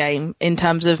impact on the game in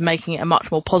terms of making it a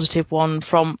much more positive one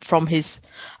from his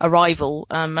arrival.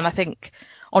 And I think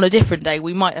on a different day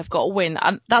we might have got a win.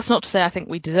 And that's not to say I think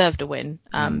we deserved a win,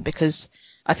 because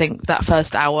I think that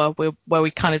first hour where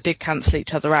we kind of did cancel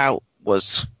each other out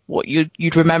was what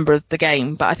you'd remember of the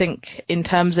game. But I think in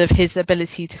terms of his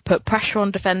ability to put pressure on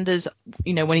defenders,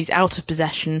 when he's out of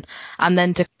possession, and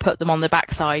then to put them on the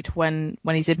backside when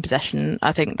he's in possession,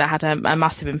 I think that had a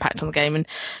massive impact on the game and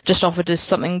just offered us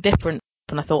something different.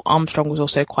 And I thought Armstrong was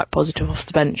also quite positive off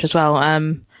the bench as well.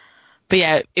 But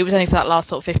yeah, it was only for that last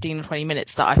sort of 15 or 20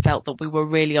 minutes that I felt that we were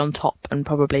really on top and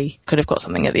probably could have got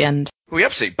something at the end. We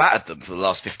absolutely battered them for the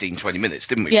last 15, 20 minutes,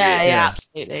 didn't we? Yeah,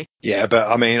 absolutely. Yeah, but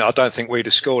I mean, I don't think we'd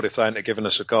have scored if they hadn't given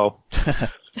us a goal.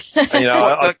 That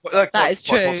is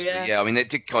true. Possibly, yeah. I mean, it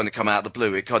did kind of come out of the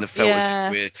blue. It kind of felt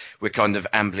as if we're kind of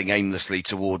ambling aimlessly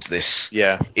towards this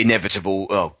inevitable,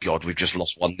 oh God, we've just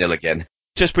lost 1-0 again.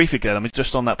 Just briefly, Glenn, I mean,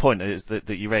 just on that point that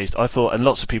you raised, I thought, and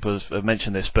lots of people have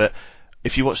mentioned this, but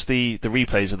if you watch the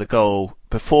replays of the goal,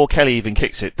 before Kelly even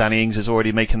kicks it, Danny Ings is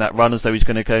already making that run as though he's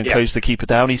going to go and close the keeper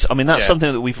down. That's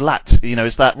something that we've lacked.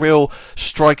 It's that real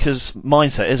striker's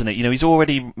mindset, isn't it? He's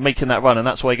already making that run, and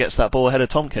that's why he gets that ball ahead of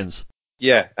Tompkins.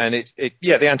 Yeah, and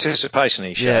the anticipation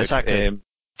he showed. Yeah, exactly.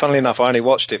 Funnily enough, I only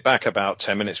watched it back about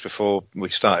 10 minutes before we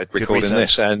started recording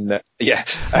this, and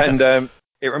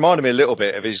it reminded me a little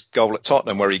bit of his goal at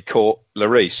Tottenham where he caught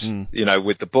Lloris,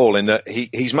 with the ball, in that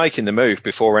he's making the move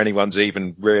before anyone's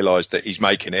even realised that he's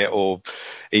making it or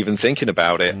even thinking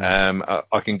about it.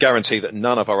 I can guarantee that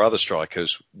none of our other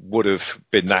strikers would have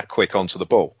been that quick onto the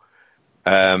ball.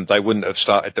 They wouldn't have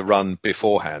started the run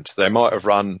beforehand. They might have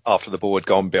run after the ball had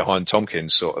gone behind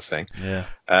Tompkins, sort of thing. Yeah.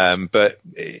 But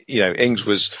Ings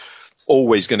was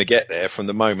always going to get there from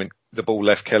the moment the ball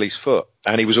left Kelly's foot,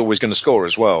 and he was always going to score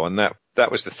as well. And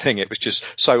that was the thing. It was just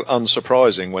so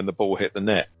unsurprising when the ball hit the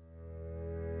net.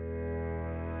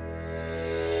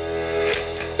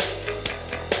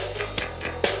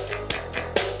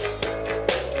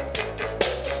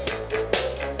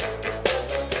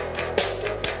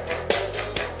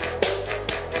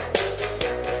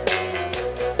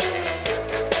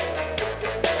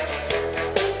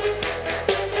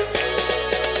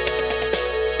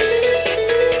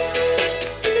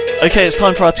 Okay, it's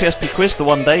time for our TSP quiz, the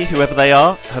one they, whoever they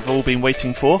are, have all been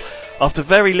waiting for. After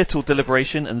very little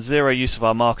deliberation and zero use of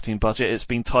our marketing budget, it's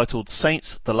been titled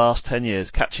Saints, the Last 10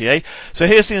 Years. Catchy, eh? So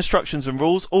here's the instructions and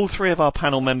rules. All three of our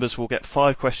panel members will get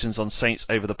 5 questions on Saints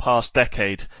over the past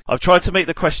decade. I've tried to make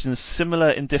the questions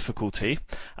similar in difficulty,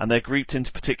 and they're grouped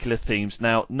into particular themes.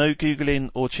 Now, no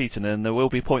Googling or cheating, and there will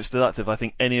be points deducted if I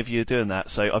think any of you are doing that.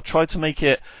 So I've tried to make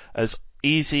it as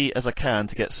easy as I can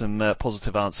to get some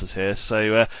positive answers here.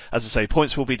 So, as I say,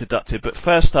 points will be deducted. But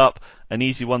first up, an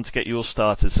easy one to get you all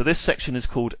started. So this section is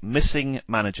called Missing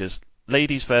Managers.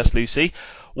 Ladies first, Lucy.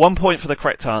 1 point for the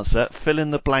correct answer. Fill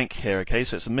in the blank here, okay?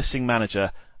 So it's a missing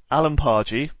manager. Alan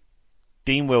Pardew,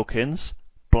 Dean Wilkins,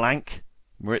 blank,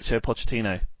 Maurizio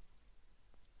Pochettino.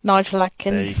 Nigel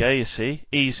Adkins. There you go, you see.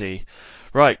 Easy.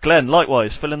 Right, Glenn,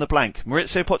 likewise, fill in the blank.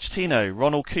 Maurizio Pochettino,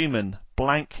 Ronald Koeman,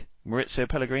 blank, Maurizio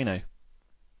Pellegrino.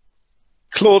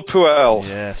 Claude Puel.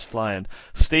 Yes, flying.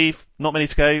 Steve, not many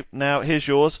to go. Now, here's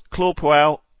yours. Claude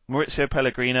Puel, Maurizio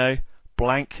Pellegrino,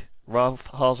 blank, Ralph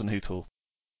Hasenhüttl.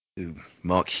 Ooh,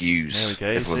 Mark Hughes.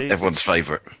 There we go. Everyone's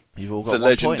favourite. You've all got the 1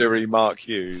 point. legendary Mark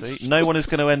Hughes. See, no one is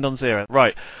going to end on 0.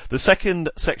 Right, the second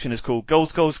section is called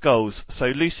Goals, Goals, Goals. So,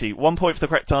 Lucy, 1 point for the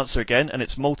correct answer again, and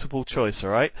it's multiple choice,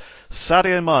 alright?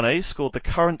 Sadio Mane scored the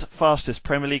current fastest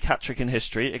Premier League hat-trick in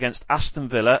history against Aston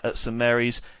Villa at St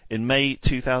Mary's in May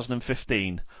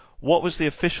 2015. What was the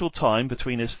official time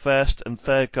between his first and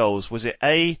third goals? Was it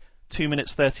A, 2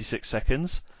 minutes 36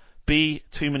 seconds, B,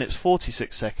 2 minutes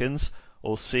 46 seconds,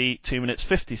 or C, 2 minutes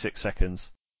 56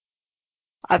 seconds?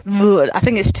 I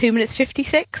think it's 2 minutes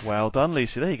 56. Well done,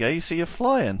 Lucy. There you go. You see, you're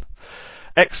flying.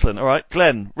 Excellent. All right,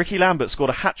 Glenn. Ricky Lambert scored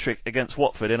a hat-trick against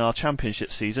Watford in our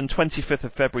championship season, 25th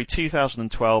of February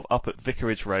 2012, up at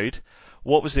Vicarage Road.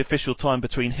 What was the official time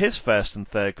between his first and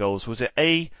third goals? Was it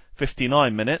A,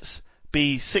 59 minutes,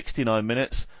 B, 69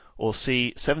 minutes, or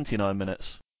C, 79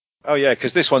 minutes? Oh, yeah,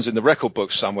 because this one's in the record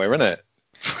book somewhere, isn't it?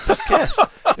 Just guess.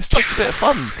 It's just a bit of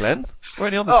fun, Glenn. We're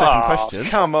only on the second question.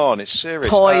 Come on, it's serious.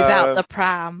 Toys out the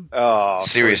pram.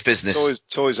 Serious business.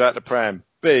 Toys out the pram.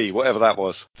 B, whatever that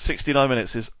was. 69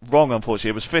 minutes is wrong, unfortunately.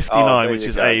 It was 59, which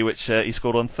is A, which he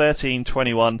scored on 13,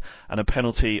 21, and a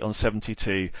penalty on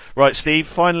 72. Right, Steve,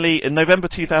 finally, in November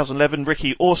 2011,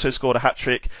 Ricky also scored a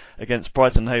hat-trick against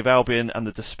Brighton Hove Albion and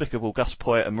the despicable Gus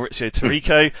Poyet and Maurizio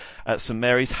Taricco at St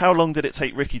Mary's. How long did it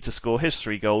take Ricky to score his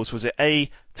 3 goals? Was it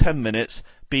A, 10 minutes,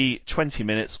 B, 20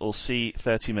 minutes, or C,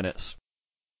 30 minutes?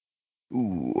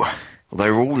 Ooh, well,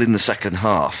 they were all in the second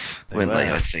half, weren't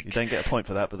they? I think you don't get a point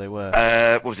for that, but they were.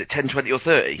 What was it, 10, 20, or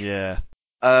 30? Yeah.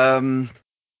 I'm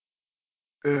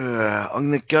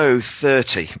going to go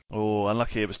 30. Oh,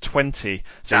 unlucky. It was 20.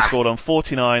 So he scored on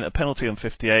 49, a penalty on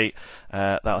 58.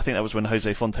 I think that was when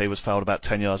Jose Fonte was fouled about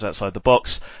 10 yards outside the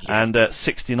box, and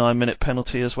 69-minute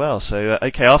penalty as well. So,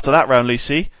 okay, after that round,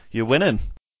 Lucy, you're winning.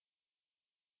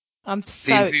 I'm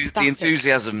so ecstatic. The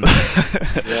enthusiasm.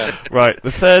 Yeah. Right,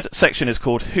 the third section is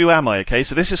called Who Am I? Okay,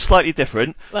 so this is slightly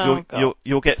different.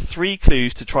 You'll get 3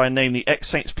 clues to try and name the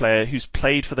ex-Saints player who's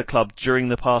played for the club during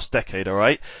the past decade,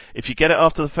 alright? If you get it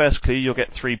after the first clue, you'll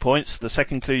get 3 points. The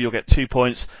second clue, you'll get 2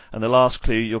 points. And the last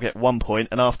clue, you'll get 1 point.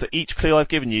 And after each clue I've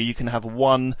given you, you can have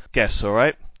 1 guess,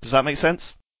 alright? Does that make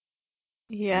sense?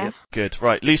 Yeah. Yep. Good.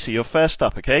 Right, Lucy, you're first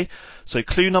up, okay? So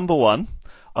clue number 1.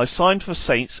 I signed for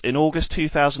Saints in August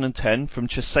 2010 from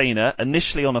Cesena,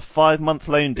 initially on a 5-month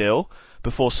loan deal,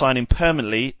 before signing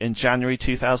permanently in January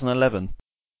 2011.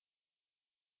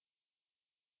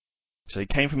 So he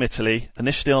came from Italy,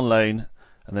 initially on loan,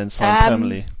 and then signed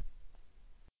permanently.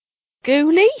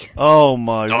 Gooley? Oh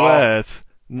my word.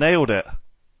 Nailed it.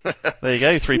 There you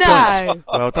go, 3 No. points.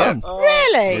 Well done.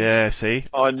 Really? Yeah, see?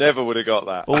 I never would have got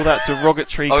that. All that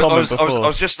derogatory I comment was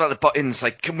before. just about to butt in and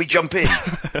say, can we jump in?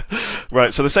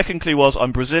 Right, so the second clue was,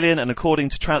 I'm Brazilian and according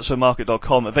to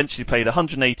transfermarket.com, eventually played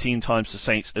 118 times for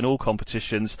Saints in all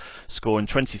competitions, scoring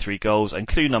 23 goals. And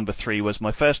clue number 3 was,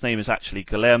 my first name is actually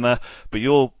Guilherme, but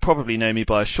you'll probably know me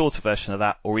by a shorter version of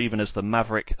that, or even as the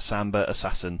Maverick Samba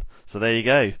Assassin. So there you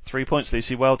go. 3 points,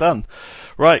 Lucy. Well done.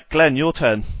 Right, Glenn, your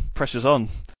turn. Pressure's on.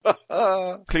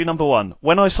 Clue number 1.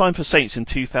 When I signed for Saints in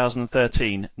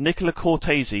 2013, Nicola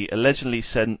Cortese allegedly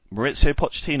sent Maurizio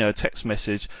Pochettino a text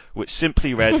message which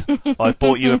simply read, I've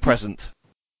bought you a present.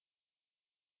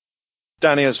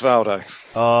 Danny Osvaldo.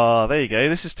 Ah, there you go.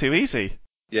 This is too easy.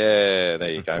 Yeah,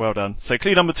 there you go. Well done. So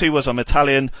clue number 2 was, I'm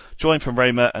Italian, joined from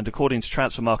Roma, and according to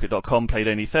transfermarket.com, played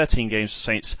only 13 games for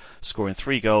Saints, scoring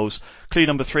 3 goals. Clue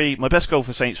number 3, my best goal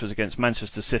for Saints was against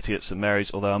Manchester City at St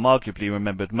Mary's, although I'm arguably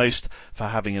remembered most for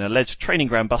having an alleged training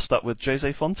ground bust-up with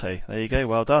Jose Fonte. There you go,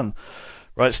 well done.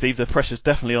 Right, Steve, the pressure's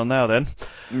definitely on now then.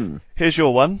 Here's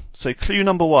your one. So clue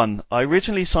number 1. I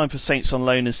originally signed for Saints on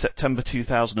loan in September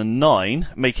 2009,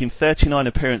 making 39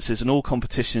 appearances in all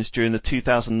competitions during the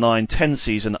 2009-10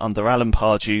 season under Alan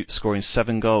Pardew, scoring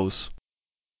 7 goals.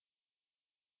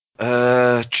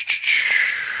 Richard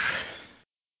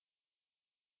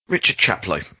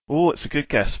Chaplow. Oh, it's a good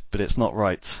guess, but it's not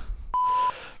right.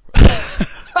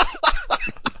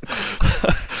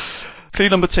 Clue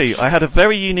number 2. I had a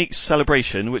very unique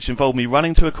celebration which involved me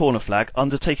running to a corner flag,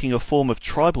 undertaking a form of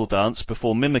tribal dance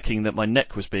before mimicking that my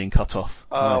neck was being cut off.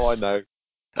 Oh, Nice. I know.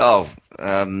 Oh,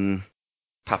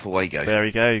 Papawago. There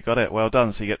you go, you got it. Well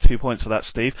done. So you get 2 points for that,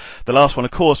 Steve. The last one,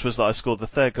 of course, was that I scored the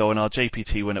 3rd goal in our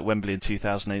JPT win at Wembley in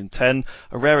 2010,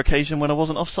 a rare occasion when I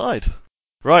wasn't offside.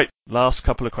 Right, last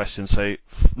couple of questions. So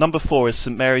number 4 is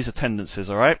St Mary's attendances,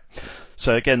 alright?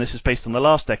 So again, this is based on the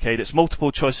last decade. It's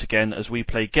multiple choice again as we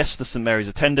play Guess the St Mary's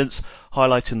attendance,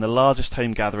 highlighting the largest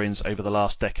home gatherings over the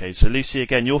last decade. So Lucy,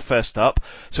 again, you're first up.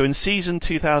 So in season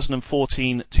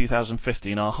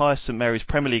 2014-2015, our highest St Mary's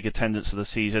Premier League attendance of the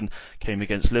season came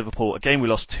against Liverpool. A game we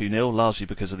lost 2-0, largely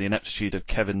because of the ineptitude of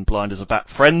Kevin Blind as a back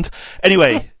friend.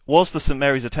 Anyway, was the St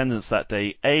Mary's attendance that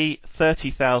day A,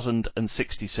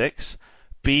 30,066,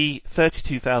 B,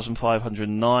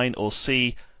 32,509, or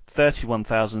C,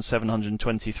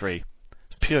 31,723.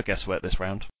 It's pure guesswork this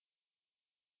round.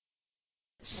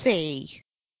 C.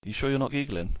 You sure you're not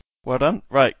Googling? Well done.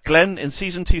 Right, Glenn, in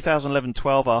season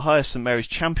 2011-12, our highest St Mary's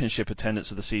Championship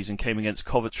attendance of the season came against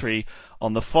Coventry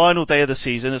on the final day of the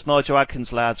season as Nigel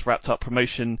Adkins' lads wrapped up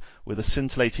promotion with a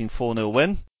scintillating 4-0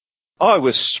 win. I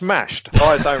was smashed.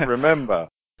 I don't remember.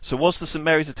 So was the St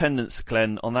Mary's attendance,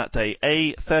 Glenn, on that day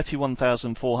A,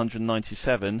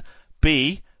 31,497,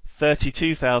 B,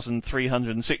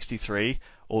 32,363,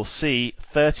 or C,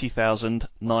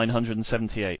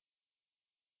 30,978?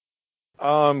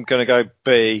 I'm going to go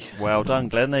B. Well done,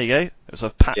 Glenn. There you go. It was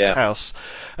a packed Yeah. house.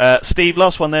 Steve,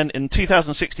 last one then. In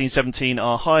 2016-17,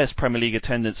 our highest Premier League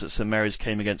attendance at St Mary's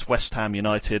came against West Ham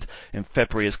United in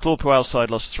February as Claude Puel's side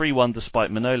lost 3-1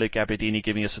 despite Manolo Gabbiadini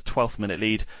giving us a 12th minute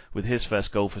lead with his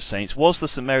first goal for Saints. Was the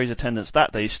St Mary's attendance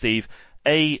that day, Steve,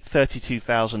 A,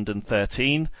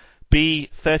 32,013, B,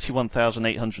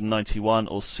 31,891,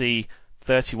 or C,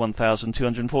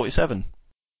 31,247?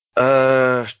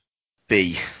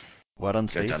 B. Well done, Go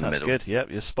Steve. down the That's middle. good. Yep,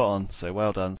 you're spot on. So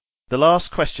well done. The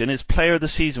last question is Player of the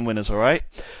Season winners, alright?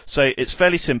 So it's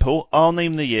fairly simple. I'll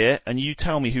name the year and you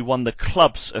tell me who won the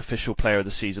club's official Player of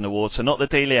the Season award, so not the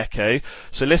Daily Echo.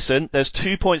 So listen, there's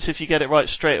 2 points if you get it right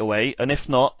straight away, and if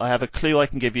not, I have a clue I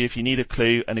can give you if you need a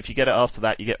clue, and if you get it after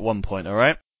that, you get 1 point,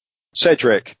 alright?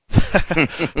 Cedric.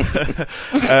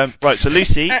 Right, so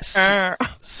Lucy,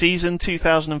 season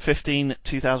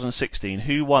 2015-2016,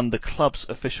 who won the club's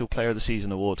official Player of the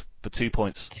Season award for 2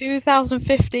 points?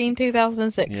 2015,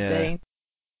 2016. Yeah.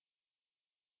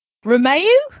 Romeu?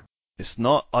 It's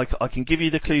not. I can give you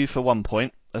the clue for 1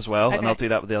 point as well, and Okay. I'll do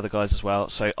that with the other guys as well.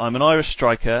 So I'm an Irish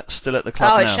striker, still at the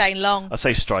club Oh, now. it's Shane Long. I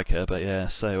say striker, but yeah,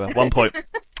 so 1 point.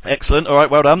 Excellent. All right,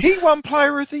 well done. He won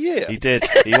Player of the Year. He did.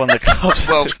 He won the club's.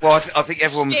 Well, I think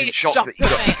everyone was in Shit, shock that he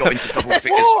got into double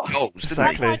figures What? goals, didn't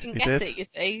Exactly. I can he guess did. it, you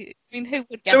see. I mean, who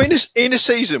would guess So it? in a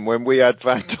season when we had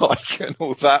Van Dijk and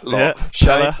all that lot, Yeah, Shane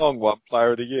Salah. Long won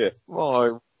Player of the Year.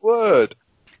 My word.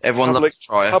 he? Everyone Public, loves a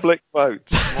trier. public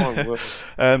votes. My word.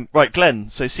 Right,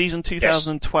 Glenn. So season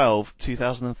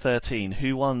 2012-2013,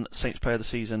 who won Saints Player of the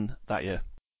Season that year?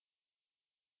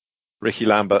 Ricky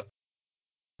Lambert.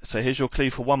 So here's your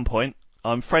clue for 1 point.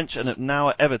 I'm French and am now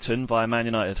at Everton via Man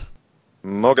United.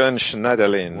 Morgan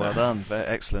Schneiderlin. Well done. Very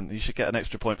excellent. You should get an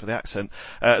extra point for the accent.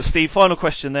 Steve, final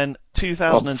question then. I'm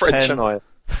French and 2010. I.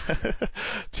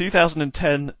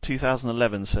 2010,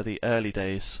 2011, so the early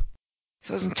days.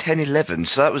 2010-11,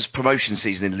 so that was promotion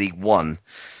season in League One.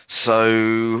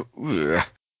 So,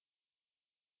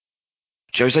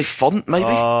 Jose Font, maybe?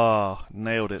 Ah,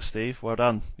 nailed it, Steve. Well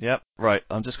done. Yep. Right,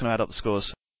 I'm just going to add up the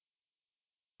scores.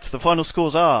 So the final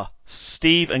scores are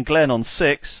Steve and Glenn on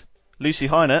 6, Lucy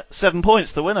Heine, 7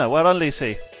 points, the winner. Well done,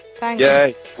 Lucy. Thanks.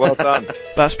 Yay, well done.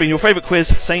 That's been your favourite quiz,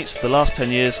 Saints, the last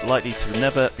 10 years, likely to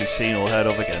never be seen or heard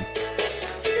of again.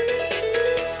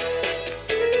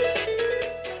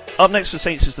 Up next for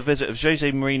Saints is the visit of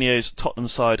Jose Mourinho's Tottenham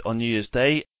side on New Year's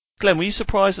Day. Glenn, were you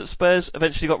surprised that Spurs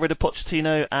eventually got rid of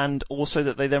Pochettino and also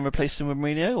that they then replaced him with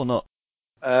Mourinho, or not?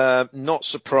 Not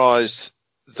surprised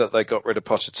that they got rid of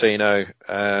Pochettino.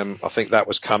 I think that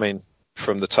was coming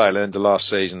from the tail end of last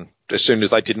season. As soon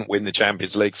as they didn't win the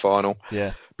Champions League final,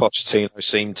 Pochettino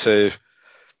seemed to,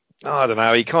 I don't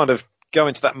know, he kind of go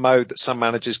into that mode that some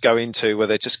managers go into where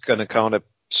they're just going to kind of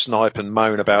snipe and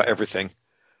moan about everything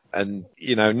and,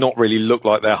 you know, not really look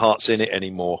like their heart's in it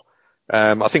anymore.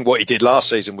 I think what he did last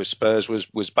season with Spurs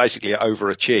was basically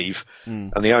overachieve.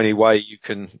 And the only way you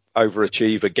can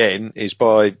overachieve again is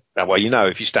by, well, you know,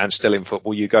 if you stand still in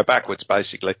football, you go backwards,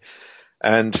 basically.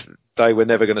 And they were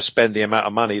never going to spend the amount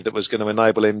of money that was going to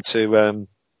enable him to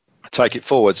take it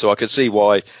forward. So I could see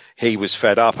why he was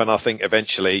fed up. And I think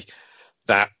eventually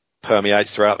that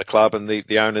permeates throughout the club and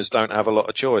the owners don't have a lot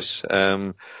of choice.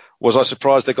 Was I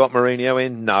surprised they got Mourinho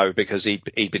in? No, because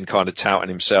he'd been kind of touting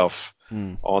himself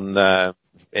on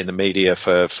in the media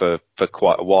for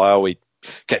quite a while. He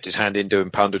kept his hand in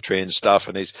doing punditry and stuff,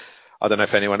 and I don't know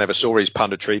if anyone ever saw his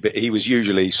punditry, but he was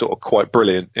usually sort of quite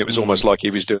brilliant. It was almost like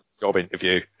he was doing a job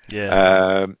interview.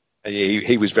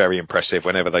 He was very impressive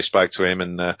whenever they spoke to him.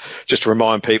 And just to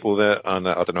remind people that, I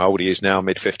don't know how old he is now,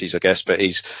 mid-50s, I guess, but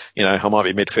he's, you know, I might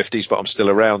be mid-50s, but I'm still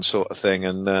around sort of thing.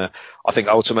 And I think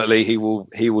ultimately he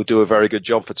will do a very good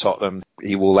job for Tottenham.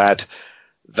 He will add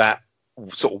that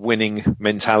sort of winning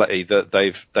mentality that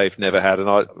they've never had.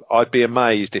 And I'd be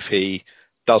amazed if he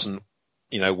doesn't,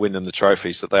 you know, win them the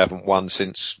trophies that they haven't won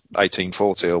since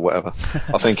 1840 or whatever.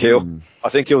 I think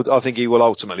he will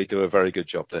ultimately do a very good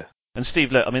job there. And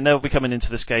Steve, look, I mean, they'll be coming into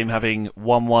this game having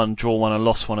won one, drawn one, and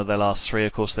lost one of their last three.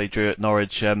 Of course, they drew at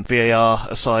Norwich. VAR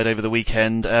aside over the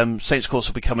weekend. Saints, of course,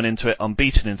 will be coming into it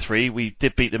unbeaten in 3. We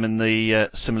did beat them in the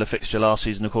similar fixture last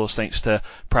season, of course, thanks to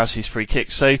Prowsey's free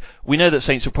kick. So we know that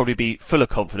Saints will probably be full of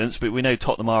confidence, but we know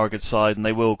Tottenham are a good side and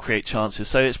they will create chances.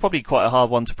 So it's probably quite a hard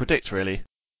one to predict, really.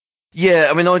 Yeah,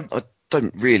 I mean, I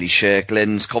don't really share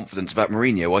Glenn's confidence about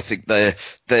Mourinho. I think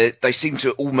they seem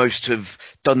to almost have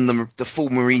done the full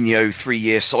Mourinho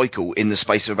 3-year cycle in the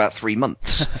space of about 3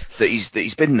 months that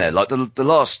he's been there. Like the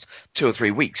last 2 or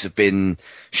 3 weeks have been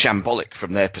shambolic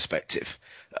from their perspective,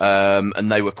 and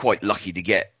they were quite lucky to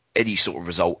get any sort of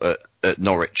result at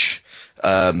Norwich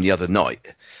the other night.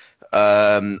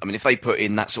 I mean, if they put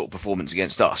in that sort of performance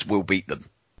against us, we'll beat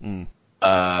them.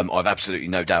 I've absolutely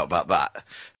no doubt about that.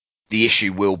 The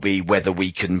issue will be whether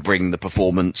we can bring the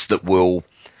performance that will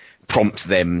prompt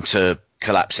them to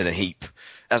collapse in a heap,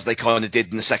 as they kind of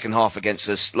did in the second half against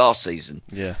us last season.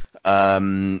 Yeah.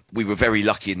 We were very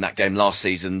lucky in that game last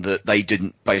season that they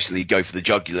didn't basically go for the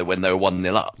jugular when they were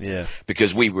 1-0 up. Yeah.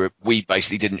 Because we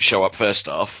basically didn't show up first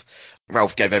half.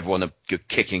 Ralph gave everyone a good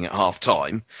kicking at half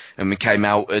time, and we came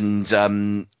out and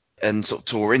sort of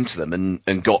tore into them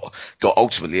and got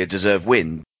ultimately a deserved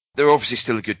win. They're obviously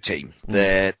still a good team.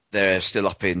 They're still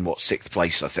up in 6th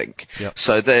place, I think. Yep.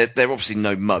 So they're obviously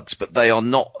no mugs, but they are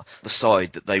not the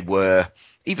side that they were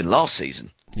even last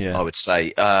season. Yeah. I would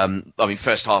say. I mean,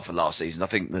 first half of last season. I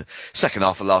think the second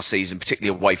half of last season,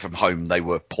 particularly away from home, they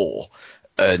were poor,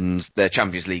 and their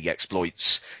Champions League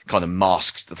exploits kind of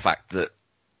masked the fact that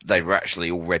they were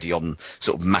actually already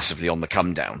massively on the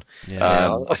come down.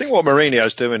 Yeah. I think what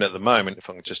Mourinho's doing at the moment, if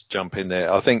I can just jump in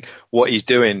there, I think what he's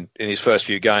doing in his first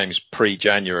few games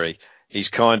pre-January, he's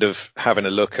kind of having a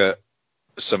look at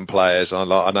some players. I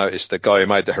noticed the guy who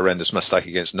made the horrendous mistake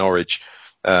against Norwich,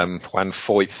 Juan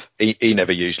Foyth, he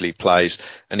never usually plays,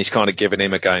 and he's kind of given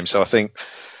him a game. So I think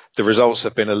the results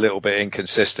have been a little bit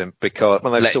inconsistent because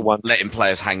they've still won. Letting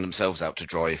players hang themselves out to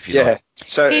dry, if you like.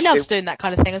 So he loves doing that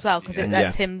kind of thing as well, because it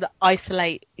lets him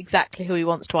isolate exactly who he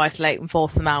wants to isolate and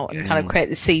force them out and kind of create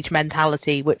the siege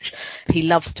mentality, which he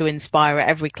loves to inspire at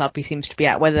every club he seems to be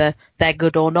at, whether they're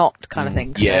good or not, kind of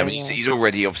thing. Yeah, so, I mean, he's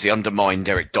already obviously undermined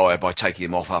Eric Dyer by taking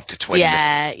him off after 20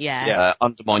 minutes. Yeah.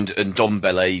 Undermined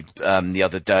Ndombele the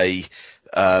other day,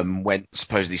 when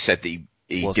supposedly said that he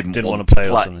didn't want to play.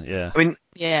 Or something, yeah. I mean,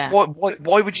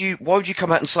 why would you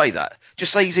come out and say that?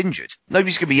 Just say he's injured.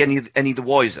 Nobody's going to be any the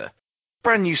wiser.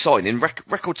 brand new signing,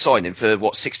 record signing for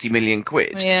what, 60 million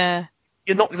quid. Yeah.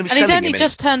 You're not going to be and selling him. And he's only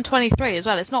just turned 23 as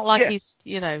well. It's not like he's,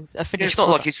 a finished. It's not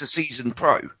like he's a seasoned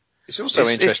pro. It's also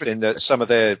interesting that some of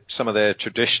their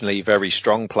traditionally very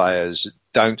strong players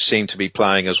don't seem to be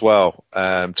playing as well.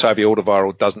 Toby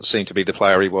Alderweireld doesn't seem to be the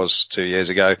player he was 2 years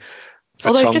ago.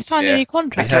 Although he's just signed a new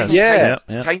contract.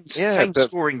 Kane's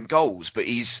scoring goals, but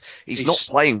he's not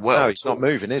playing well. No, he's not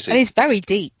moving, is he? And he's very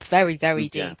deep, very, very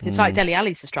deep. It's like Dele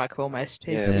Alli's a striker almost.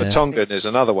 Vertonghen is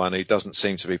another one who doesn't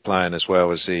seem to be playing as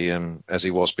well as he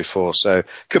was before. So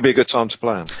could be a good time to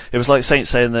play him. It was like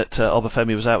Saints saying that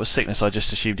Obafemi was out with sickness. I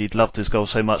just assumed he'd loved his goal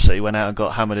so much that he went out and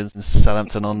got hammered in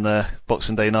Southampton on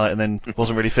Boxing Day night and then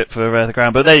wasn't really fit for the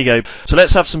ground. But there you go. So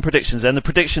let's have some predictions then. The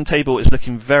prediction table is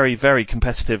looking very, very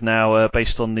competitive now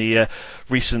based on the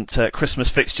recent Christmas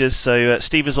fixtures. So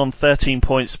Steve is on 13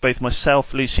 points. Both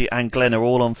myself, Lucy and Glenn are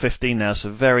all on 15 now, so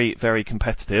very, very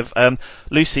competitive.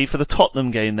 Lucy, for the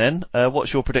Tottenham game then,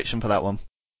 what's your prediction for that one?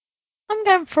 I'm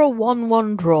going for a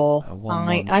 1-1 draw.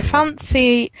 I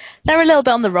fancy they're a little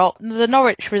bit on the rock. The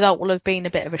Norwich result will have been a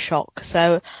bit of a shock,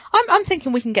 so I'm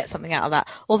thinking we can get something out of that.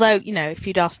 Although, if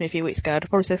you'd asked me a few weeks ago, I'd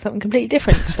probably say something completely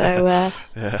different. So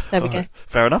there we go.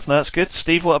 Fair enough. No, that's good.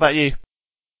 Steve, what about you?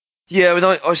 Yeah, I mean,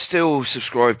 I still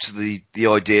subscribe to the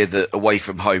idea that away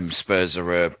from home Spurs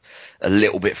are a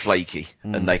little bit flaky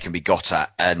and they can be got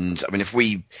at. And I mean, if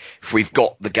we've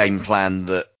got the game plan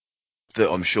that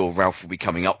I'm sure Ralph will be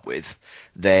coming up with,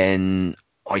 then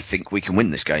I think we can win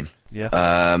this game.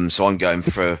 Yeah. So I'm going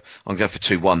for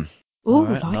 2-1. Ooh, all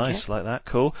right, nice, like that,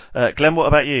 cool. Glenn, what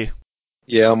about you?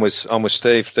 Yeah, I'm with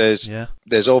Steve.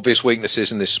 There's obvious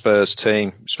weaknesses in this Spurs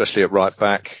team, especially at right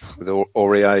back. With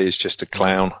Aurier is just a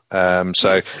clown.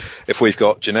 So if we've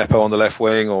got Gineppo on the left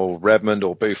wing or Redmond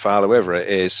or Boufal, whoever it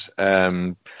is,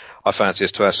 I fancy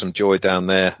us to have some joy down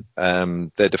there.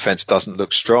 Their defence doesn't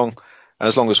look strong. And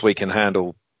as long as we can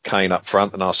handle Kane up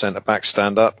front and our centre-backs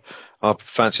stand up, I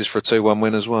fancy us for a 2-1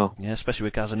 win as well. Yeah, especially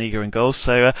with Gazzaniga in goals.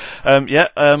 So, right,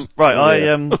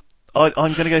 I'm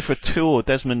going to go for a 2-2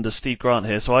 Desmond as Steve Grant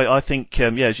here. So I think,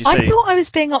 as you say... I thought I was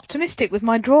being optimistic with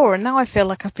my draw, and now I feel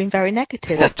like I've been very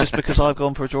negative. Just because I've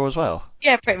gone for a draw as well?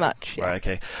 Yeah, pretty much. Yeah. Right,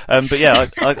 okay. But yeah,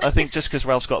 I think just because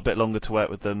Ralph's got a bit longer to work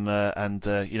with them,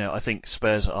 I think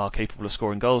Spurs are capable of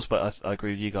scoring goals, but I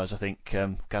agree with you guys. I think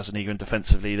Gazzaniga and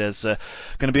defensively, there's going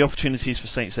to be opportunities for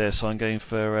Saints there, so I'm going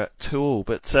for 2-2.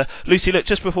 But Lucy, look,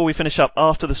 just before we finish up,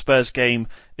 after the Spurs game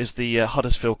is the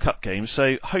Huddersfield Cup game,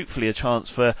 so hopefully a chance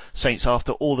for Saints,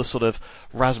 after all the sort of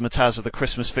razzmatazz of the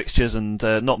Christmas fixtures and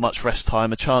not much rest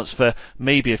time, a chance for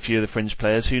maybe a few of the fringe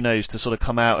players, who knows, to sort of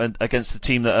come out and against a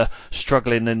team that are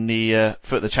struggling in the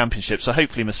Championship. So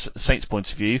hopefully, from a Saints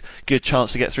point of view, good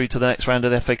chance to get through to the next round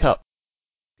of the FA Cup.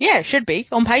 Yeah, it should be.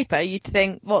 On paper, you'd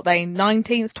think,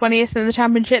 19th, 20th in the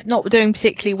Championship, not doing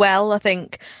particularly well. I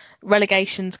think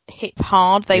relegations hit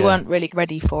hard. They weren't really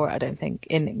ready for it, I don't think,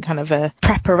 in kind of a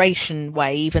preparation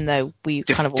way, even though we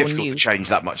kind of all knew. Difficult to change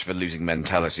that much of a losing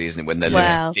mentality, isn't it, when they're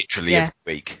losing literally every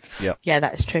week? Yeah,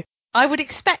 that is true. I would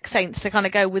expect Saints to kind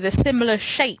of go with a similar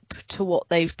shape to what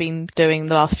they've been doing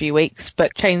the last few weeks,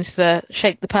 but shape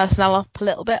the personnel up a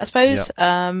little bit, I suppose.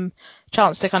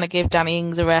 Chance to kind of give Danny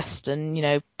Ings a rest,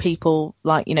 and people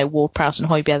like Ward-Prowse and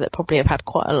Højbjerg that probably have had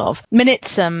quite a lot of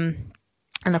minutes, and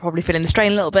are probably feeling the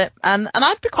strain a little bit. And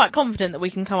I'd be quite confident that we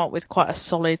can come up with quite a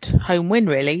solid home win,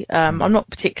 really. I'm not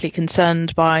particularly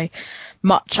concerned by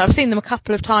much. I've seen them a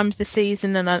couple of times this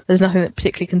season, and there's nothing that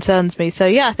particularly concerns me. So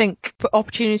yeah, I think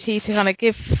opportunity to kind of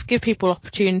give people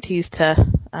opportunities to,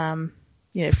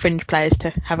 fringe players to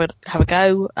have a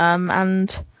go,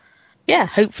 and yeah,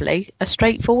 hopefully a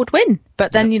straightforward win.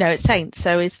 But then it's Saints,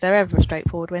 so is there ever a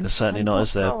straightforward win? There's certainly not,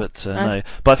 is there? But no.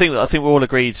 But I think we're all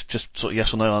agreed, just sort of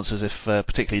yes or no answers, if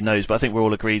particularly no's. But I think we're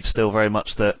all agreed still very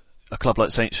much that a club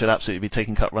like Saints should absolutely be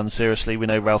taking cup runs seriously. We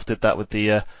know Ralph did that with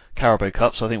the Carabao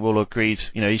Cup, so I think we're all agreed.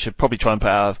 He should probably try and put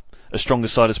out as strong a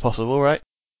side as possible, right?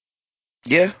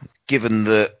 Yeah, given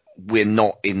that we're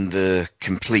not in the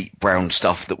complete brown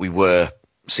stuff that we were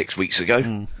 6 weeks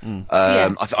ago.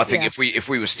 I think if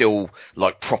we were still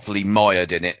like properly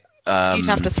mired in it, you'd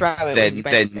have to throw it.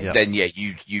 Then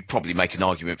you'd probably make an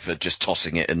argument for just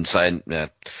tossing it and saying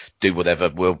do whatever.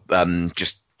 We'll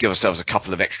just give ourselves a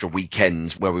couple of extra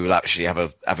weekends where we will actually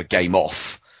have a game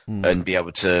off and be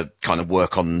able to kind of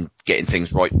work on getting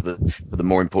things right for the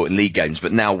more important league games.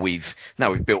 But now we've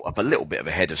built up a little bit of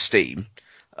a head of steam.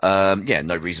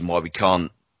 No reason why we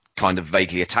can't kind of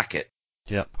vaguely attack it.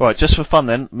 Yeah. All right, just for fun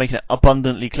then, making it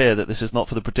abundantly clear that this is not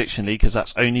for the Prediction League, because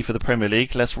that's only for the Premier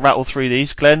League. Let's rattle through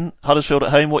these. Glenn, Huddersfield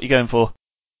at home, what are you going for?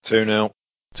 2-0.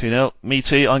 2-0. Me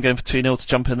too, I'm going for 2-0 to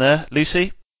jump in there.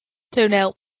 Lucy?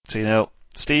 2-0. 2-0.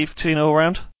 Steve, 2-0 all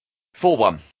round?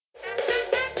 4-1.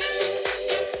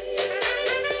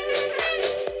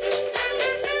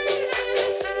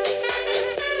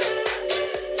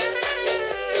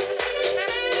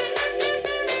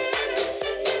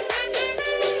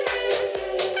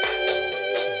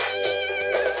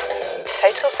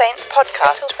 Total Saints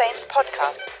Podcast.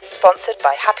 Sponsored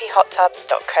by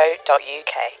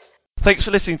happyhottubs.co.uk. Thanks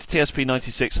for listening to TSP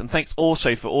 96, and thanks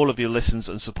also for all of your listens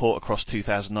and support across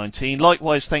 2019.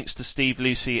 Likewise, thanks to Steve,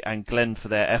 Lucy and Glenn for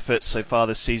their efforts so far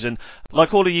this season.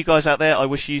 Like all of you guys out there, I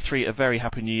wish you three a very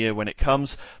happy new year when it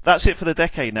comes. That's it for the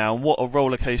decade now, and what a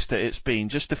roller coaster it's been.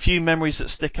 Just a few memories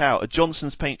that stick out: a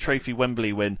Johnson's Paint Trophy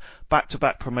Wembley win,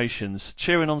 back-to-back promotions,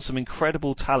 cheering on some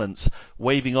incredible talents,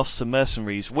 waving off some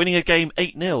mercenaries, winning a game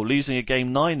 8-0, losing a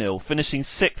game 9-0, finishing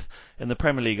 6th in the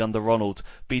Premier League under Ronald,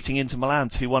 beating Inter Milan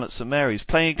 2-1 at St Mary's,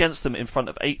 playing against them in front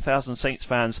of 8,000 Saints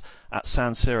fans at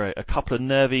San Siro, a couple of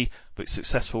nervy but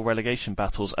successful relegation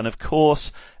battles, and of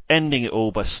course ending it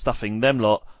all by stuffing them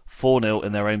lot 4-0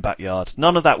 in their own backyard.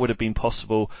 None of that would have been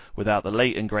possible without the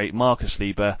late and great Marcus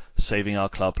Lieber saving our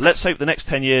club. Let's hope the next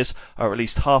 10 years are at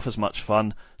least half as much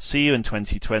fun. See you in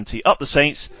 2020. Up the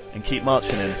Saints and keep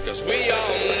marching in.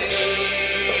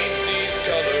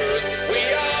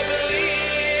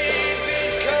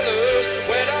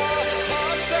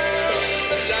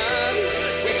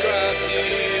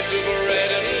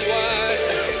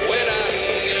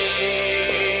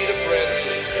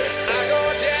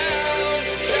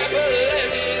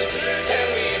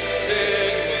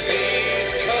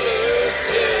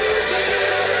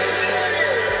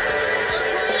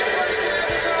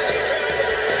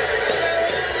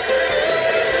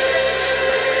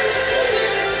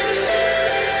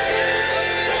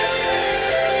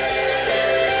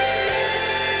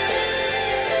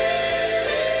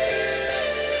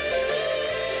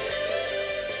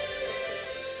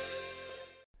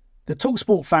 The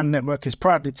TalkSport Fan Network is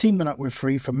proudly teaming up with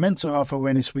Free for Mental Health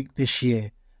Awareness Week this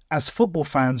year. As football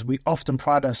fans, we often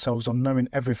pride ourselves on knowing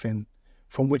everything,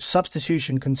 from which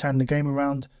substitution can turn the game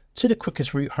around to the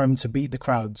quickest route home to beat the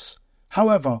crowds.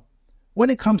 However, when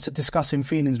it comes to discussing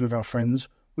feelings with our friends,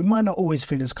 we might not always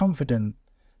feel as confident.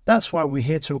 That's why we're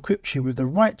here to equip you with the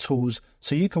right tools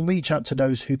so you can reach out to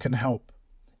those who can help.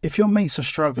 If your mates are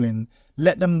struggling,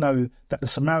 let them know that the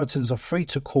Samaritans are free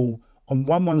to call on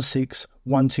 116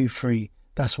 123.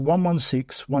 That's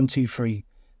 116 123.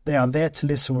 They are there to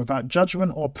listen without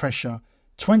judgment or pressure,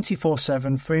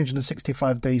 24/7,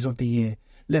 365 days of the year.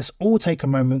 Let's all take a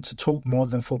moment to talk more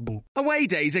than football. Away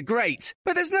days are great,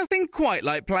 but there's nothing quite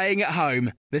like playing at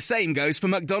home. The same goes for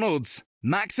McDonald's.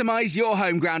 Maximise your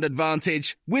home ground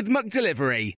advantage with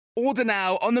McDelivery. Order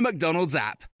now on the McDonald's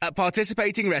app. At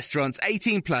participating restaurants,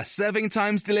 18 plus, serving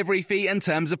times, delivery fee and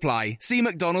terms apply. See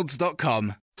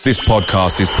mcdonalds.com. This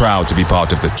podcast is proud to be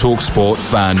part of the TalkSport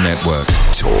Fan Network.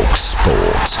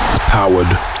 TalkSport. Powered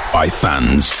by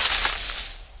fans.